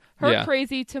quote, her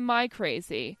crazy to my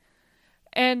crazy.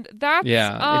 And that's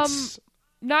it's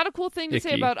not a cool thing to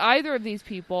say icky. about either of these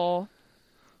people.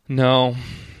 No,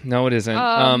 it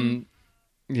isn't.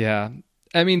 Yeah.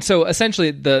 I mean, so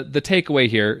essentially the takeaway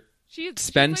here,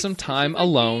 spend some time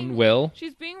alone, Will.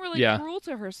 She's being really cruel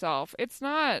to herself. It's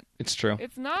true.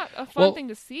 It's not a fun thing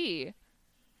to see.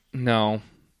 No.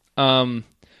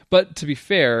 But to be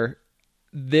fair,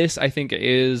 this I think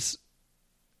is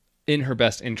in her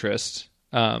best interest.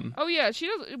 Oh yeah, she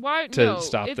does. Why to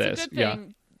stop it's this? A good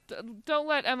thing. Don't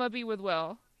let Emma be with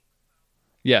Will.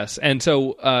 Yes, and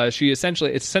so it's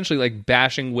essentially like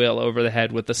bashing Will over the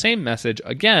head with the same message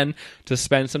again to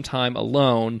spend some time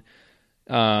alone,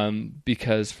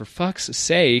 because for fuck's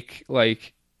sake,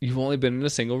 like, you've only been in a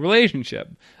single relationship.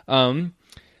 And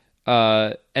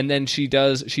then she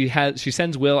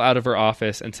sends Will out of her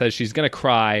office and says she's gonna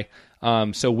cry.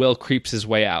 So Will creeps his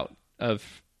way out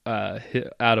of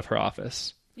her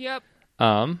office. Yep.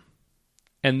 And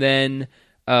then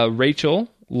Rachel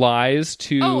lies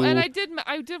to. Oh, and I did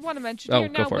want to mention here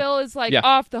now. Will is like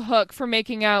off the hook for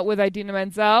making out with Idina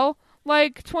Menzel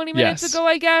like 20 minutes ago,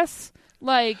 I guess.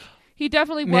 Like, he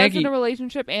definitely was in a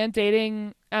relationship and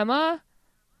dating Emma.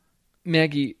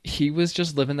 Maggie, he was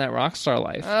just living that rock star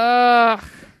life. Ugh.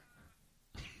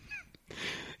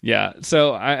 Yeah,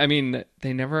 so I mean,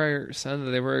 they never said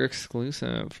that they were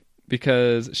exclusive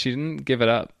because she didn't give it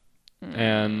up,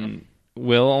 and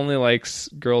Will only likes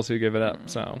girls who give it up.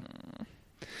 So,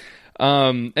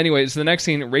 anyways, the next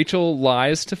scene, Rachel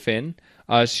lies to Finn.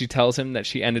 She tells him that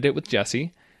she ended it with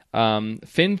Jesse.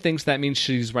 Finn thinks that means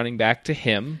she's running back to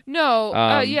him.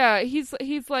 No,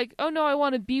 he's like, oh no, I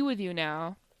want to be with you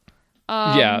now.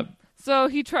 So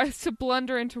he tries to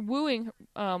blunder into wooing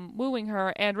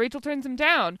her, and Rachel turns him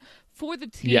down for the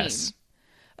team. Yes.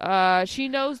 She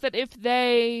knows that if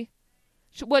they,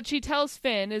 what she tells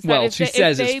Finn is well, that she if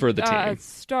says they it's for the team.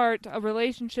 Start a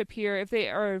relationship here, if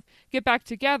they get back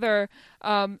together,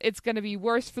 it's going to be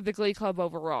worse for the Glee Club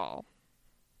overall.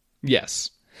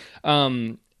 Yes.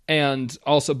 And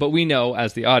also, but we know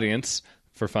as the audience,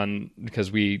 for fun,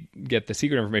 because we get the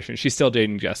secret information, she's still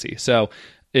dating Jesse. So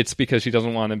it's because she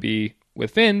doesn't want to be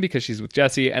with Finn because she's with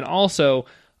Jesse. And also,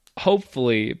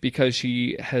 hopefully, because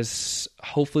she has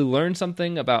hopefully learned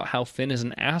something about how Finn is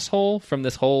an asshole from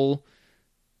this whole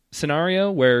scenario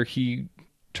where he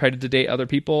tried to date other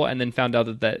people and then found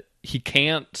out that he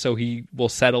can't, so he will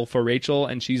settle for Rachel,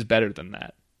 and she's better than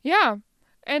that. Yeah.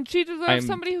 And she deserves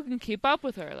somebody who can keep up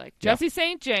with her, like Jesse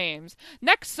St. James.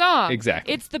 Next song.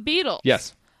 Exactly. It's the Beatles.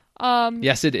 Yes.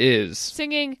 Yes, it is.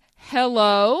 Singing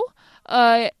Hello.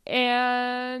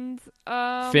 And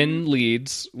Finn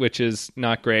leads, which is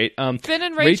not great. Finn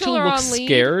and Rachel are looks on lead.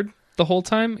 Scared the whole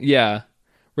time. Yeah.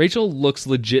 Rachel looks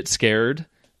legit scared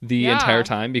the entire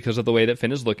time because of the way that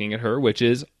Finn is looking at her, which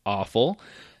is awful.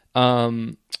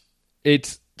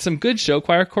 It's some good show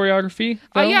choir choreography,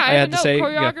 though, I had to say.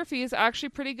 Choreography is actually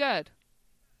pretty good.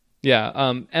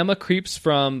 Yeah, Emma creeps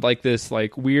from like this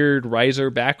like weird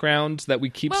riser background that we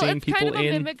keep seeing people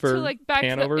in for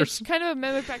panovers. It's kind of a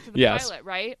mimic back to the pilot,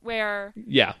 right? Where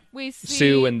we see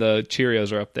Sue and the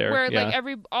Cheerios are up there. Where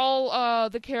like all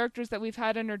the characters that we've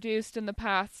had introduced in the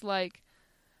past, like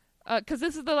because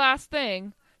this is the last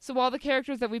thing. So all the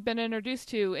characters that we've been introduced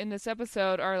to in this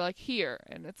episode are like here,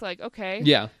 and it's like,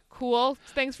 okay, cool.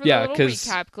 Thanks for the little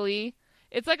recap, Glee.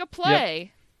 It's like a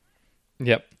play.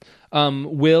 Yep.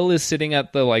 Will is sitting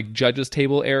at the like judges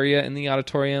table area in the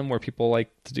auditorium where people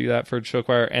like to do that for show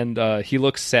choir, and he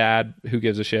looks sad. Who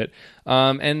gives a shit?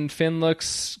 And Finn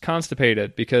looks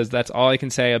constipated because that's all I can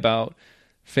say about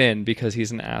Finn because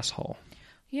he's an asshole.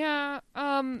 Yeah.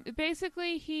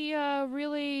 Basically, he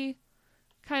really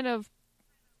kind of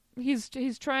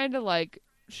he's trying to like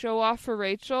show off for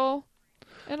Rachel.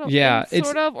 Yeah,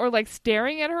 sort of, or like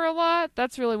staring at her a lot.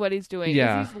 That's really what he's doing.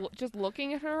 Yeah. He's just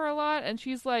looking at her a lot, and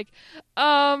she's like,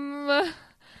 could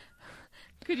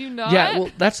you not? Yeah,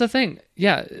 well, that's the thing.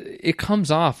 Yeah, it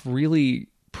comes off really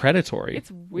predatory.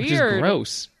 It's weird. Which is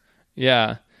gross.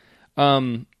 Yeah.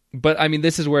 But I mean,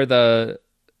 this is where the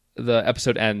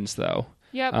episode ends, though.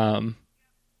 Yep.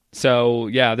 So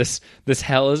yeah, this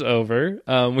hell is over.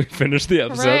 We finished the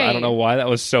episode. Hooray. I don't know why that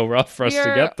was so rough for us to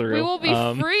get through. We will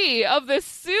be free of this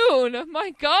soon.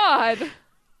 My God.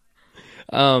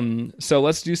 So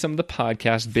let's do some of the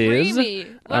podcast biz. Free me.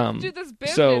 Let's do this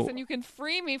business, and you can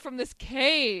free me from this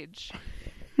cage.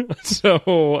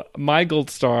 So my gold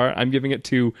star, I'm giving it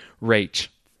to Rach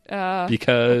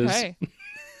because. Okay.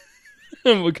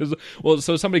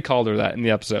 So somebody called her that in the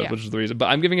episode, which is the reason. But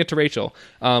I'm giving it to Rachel,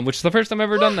 which is the first time I've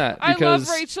ever done that. Because,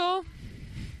 I love Rachel.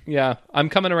 Yeah, I'm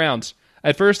coming around.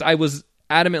 At first, I was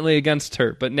adamantly against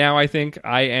her, but now I think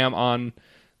I am on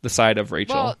the side of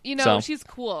Rachel. Well, you know, she's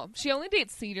cool. She only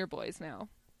dates senior boys now.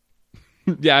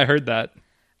 Yeah, I heard that.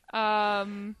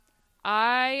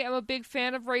 I am a big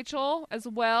fan of Rachel as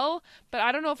well, but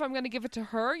I don't know if I'm going to give it to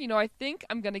her. You know, I think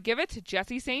I'm going to give it to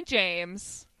Jesse St.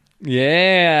 James.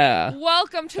 Yeah.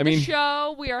 Welcome to the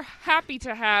show. We are happy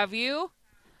to have you.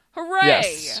 Hooray!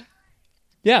 Yes.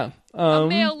 Yeah. A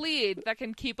male lead that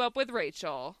can keep up with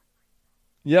Rachel.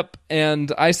 Yep.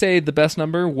 And I say the best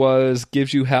number was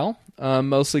Gives You Hell,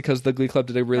 mostly because the Glee Club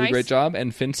did a really great job,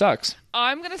 and Finn sucks.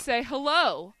 I'm going to say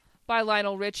Hello by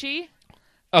Lionel Richie.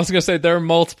 I was going to say there are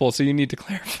multiple, so you need to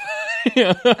clarify.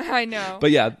 I know. But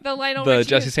yeah, the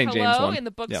Jesse St. James Hello one. in the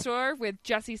bookstore with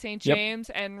Jesse St. James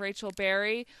and Rachel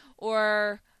Berry,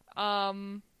 or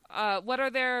what are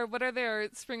their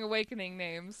Spring Awakening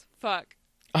names? Fuck.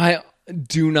 I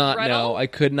do not Gretel? know. I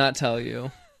could not tell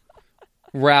you.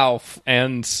 Ralph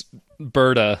and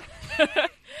Berta.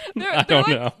 I don't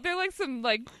know. They're like some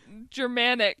like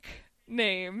Germanic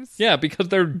names. Yeah, because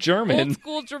they're German. Old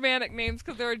school Germanic names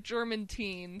because they're German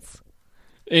teens.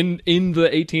 In the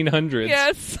 1800s.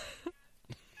 Yes.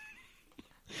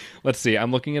 Let's see.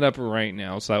 I'm looking it up right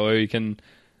now, so that way we can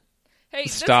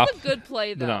stop this is a good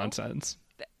play, though. the nonsense.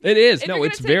 It is. If No, you're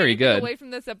it's gonna take very anything good. away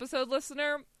from this episode,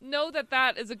 listener, know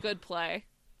that is a good play.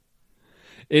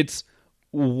 It's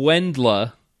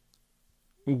Wendla.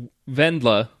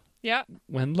 Yeah.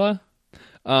 Wendla?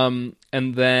 And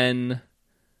then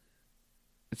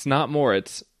it's not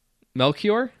Moritz.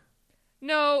 Melchior?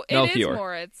 No, it Melchior. is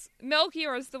Moritz.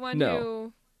 Melchior is the one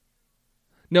who...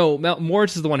 No,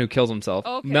 Moritz is the one who kills himself.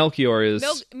 Okay. Melchior is...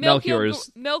 Melchior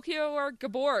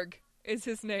Gaborg is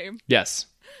his name. Yes.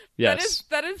 That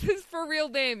is his for real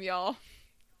name, y'all.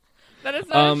 That is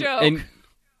not a joke. And,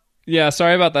 yeah,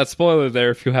 sorry about that spoiler there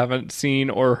if you haven't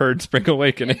seen or heard Spring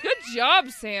Awakening. Good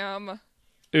job, Sam.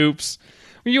 Oops.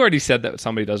 Well, you already said that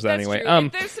somebody does that That's anyway. True.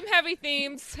 There's some heavy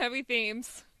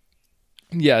themes.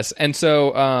 Yes, and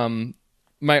so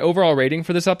my overall rating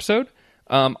for this episode,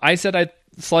 I said I'd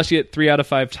slushy it 3 out of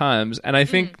 5 times, and I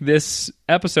think this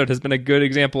episode has been a good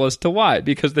example as to why,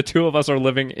 because the two of us are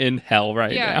living in hell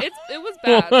right now. Yeah, it was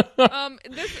bad.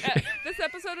 This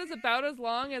episode is about as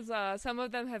long as some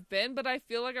of them have been, but I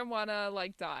feel like I want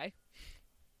to die.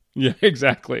 Yeah,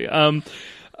 exactly. Yeah.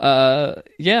 And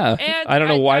I don't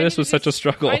know why this was such a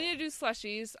struggle. I need to do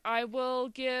slushies. I will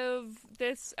give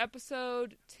this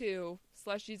episode 2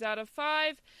 slushies out of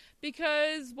 5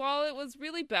 because while it was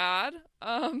really bad,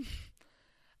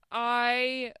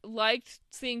 I liked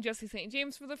seeing Jesse St.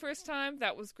 James for the first time.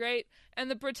 That was great. And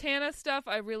the Britannia stuff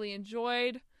I really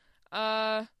enjoyed.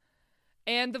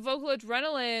 And the vocal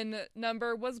adrenaline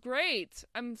number was great.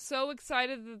 I'm so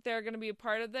excited that they're going to be a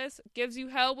part of this. Gives You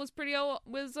Hell was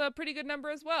a pretty good number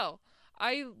as well.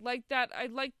 I like that. I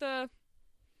like the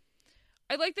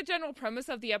general premise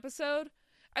of the episode.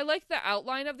 I like the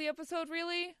outline of the episode,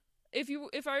 really.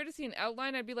 If I were to see an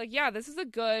outline, I'd be like, yeah, this is a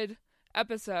good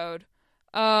episode.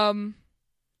 Sorry,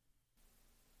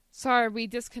 we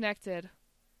disconnected.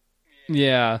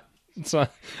 Yeah. So,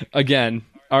 again,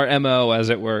 our MO, as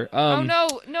it were. Oh, no,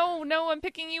 I'm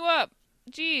picking you up.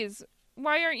 Jeez,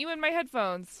 why aren't you in my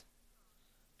headphones?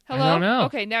 Hello? I don't know.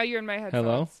 Okay, now you're in my headphones.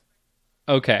 Hello?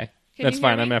 Okay. Can That's you fine.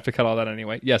 hear me? I'm going to have to cut all that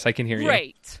anyway. Yes, I can hear you.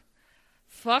 Great.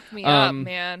 Fuck me up,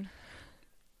 man.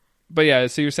 But yeah,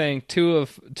 so you're saying 2 of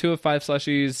 5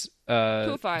 slushies. 2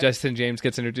 of 5. Justin James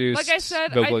gets introduced. Like I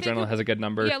said, Vocal Adrenaline has a good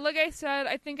number. Yeah, like I said,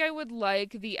 I think I would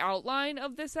like the outline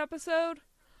of this episode.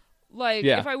 Like,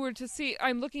 Yeah. if I were to see,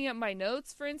 I'm looking at my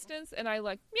notes, for instance, and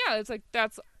it's like,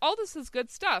 that's, all this is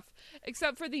good stuff.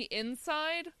 Except for the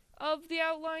inside of the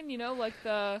outline, like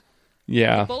the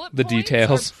Yeah, bullet the points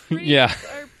details. are pretty, Yeah.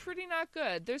 are pretty not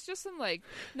good. There's just some like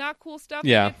not cool stuff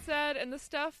Yeah. that gets said, and the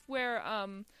stuff where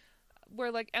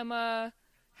like Emma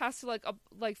has to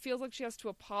like feels like she has to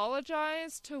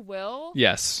apologize to Will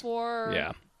Yes. for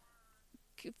Yeah.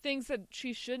 things that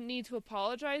she shouldn't need to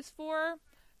apologize for.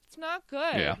 It's not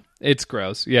good. Yeah. It's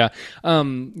gross. Yeah.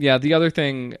 Yeah. The other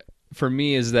thing for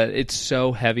me is that it's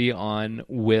so heavy on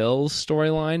Will's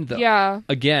storyline that, Yeah.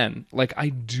 again, like, I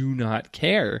do not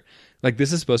care. Like,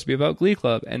 this is supposed to be about Glee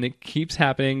Club, and it keeps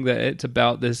happening that it's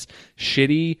about this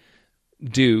shitty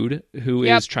dude who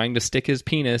Yep. is trying to stick his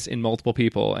penis in multiple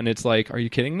people, and it's like, are you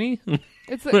kidding me?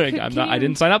 It's Like, can I you-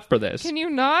 didn't sign up for this. Can you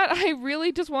not? I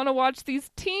really just want to watch these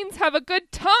teens have a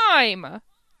good time.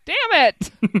 Damn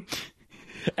it.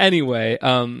 Anyway,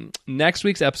 next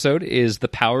week's episode is The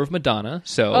Power of Madonna,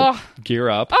 so Ugh. gear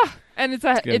up. And it's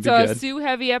gonna a be good. Sue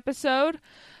heavy episode.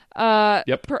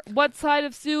 Yep. What side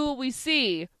of Sue will we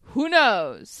see? Who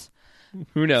knows?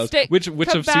 Who knows? Stay- which come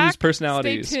of back, Sue's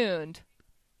personalities? Stay tuned.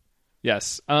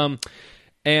 Yes.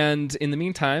 And in the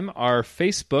meantime, our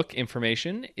Facebook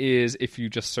information is, if you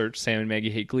just search Sam and Maggie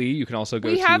Hate Glee, you can also go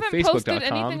We to haven't posted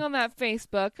facebook.com. anything on that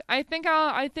Facebook. I think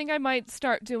I might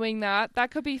start doing that. That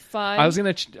could be fun. I was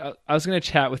gonna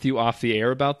chat with you off the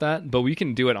air about that, but we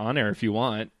can do it on air if you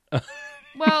want.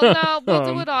 Well, no,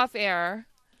 we'll do it off air.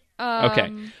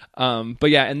 Okay. But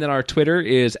yeah, and then our Twitter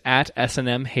is at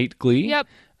SNM Hate Glee. Yep.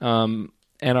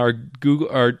 And our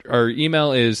our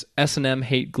email is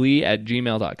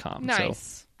snmhateglee@gmail.com. Nice.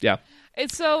 So, yeah.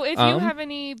 So if you have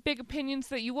any big opinions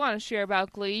that you want to share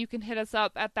about Glee, you can hit us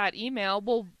up at that email.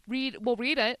 We'll read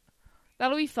it.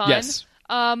 That'll be fun. Yes.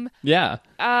 Yeah.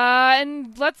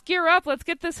 And let's gear up. Let's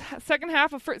get this second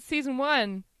half of season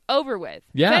 1 over with.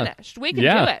 Yeah. Finished. We can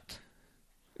Yeah. do it.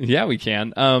 Yeah, we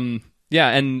can. Yeah,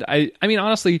 and I mean,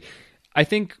 honestly, I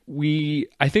think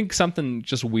something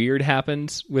just weird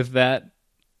happened with that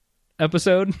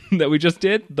episode that we just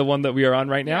did, the one that we are on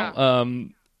right now. Yeah.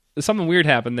 Something weird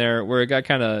happened there where it got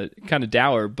kind of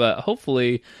dour, but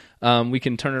hopefully we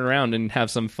can turn it around and have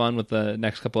some fun with the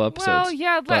next couple episodes. Well,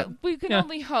 yeah, But, we can yeah.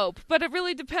 only hope. But it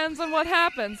really depends on what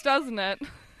happens, doesn't it?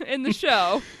 In the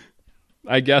show.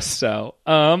 I guess so.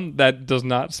 That does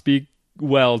not speak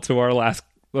well to our last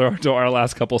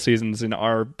couple seasons in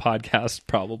our podcast,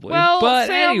 probably. Well, but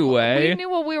Sam, anyway, we knew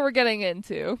what we were getting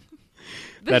into.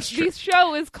 That's true. This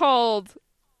show is called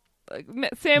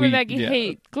Sam and Maggie yeah.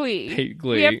 Hate Glee. Hate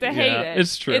Glee. We have to hate Yeah, it.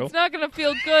 it's true. It's not going to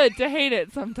feel good to hate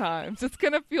it sometimes. It's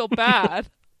going to feel bad.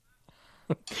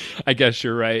 I guess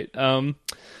you're right.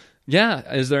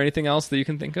 Yeah. Is there anything else that you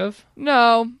can think of?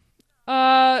 No.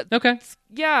 Okay.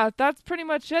 Yeah, that's pretty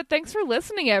much it. Thanks for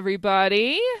listening,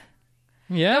 everybody.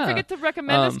 Yeah. Don't forget to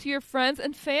recommend us to your friends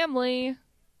and family.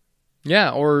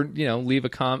 Yeah, or leave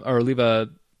a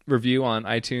review on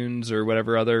iTunes or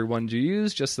whatever other ones you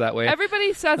use, just that way.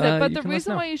 Everybody says it, but you the can let us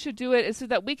reason know. why you should do it is so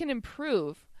that we can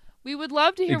improve. We would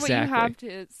love to hear what you have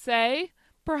to say.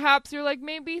 Perhaps you're like,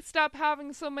 maybe stop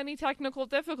having so many technical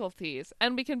difficulties.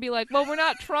 And we can be like, well, we're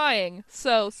not trying,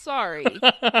 so sorry.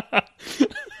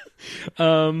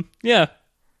 Yeah.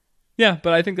 Yeah,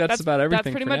 but I think that's about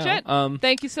everything. That's pretty for much now. it.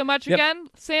 Thank you so much yep. again.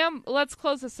 Sam, let's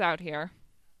close this out here.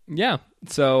 Yeah.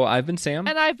 So I've been Sam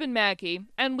And I've been Maggie,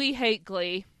 and we hate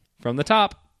Glee. from the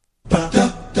top.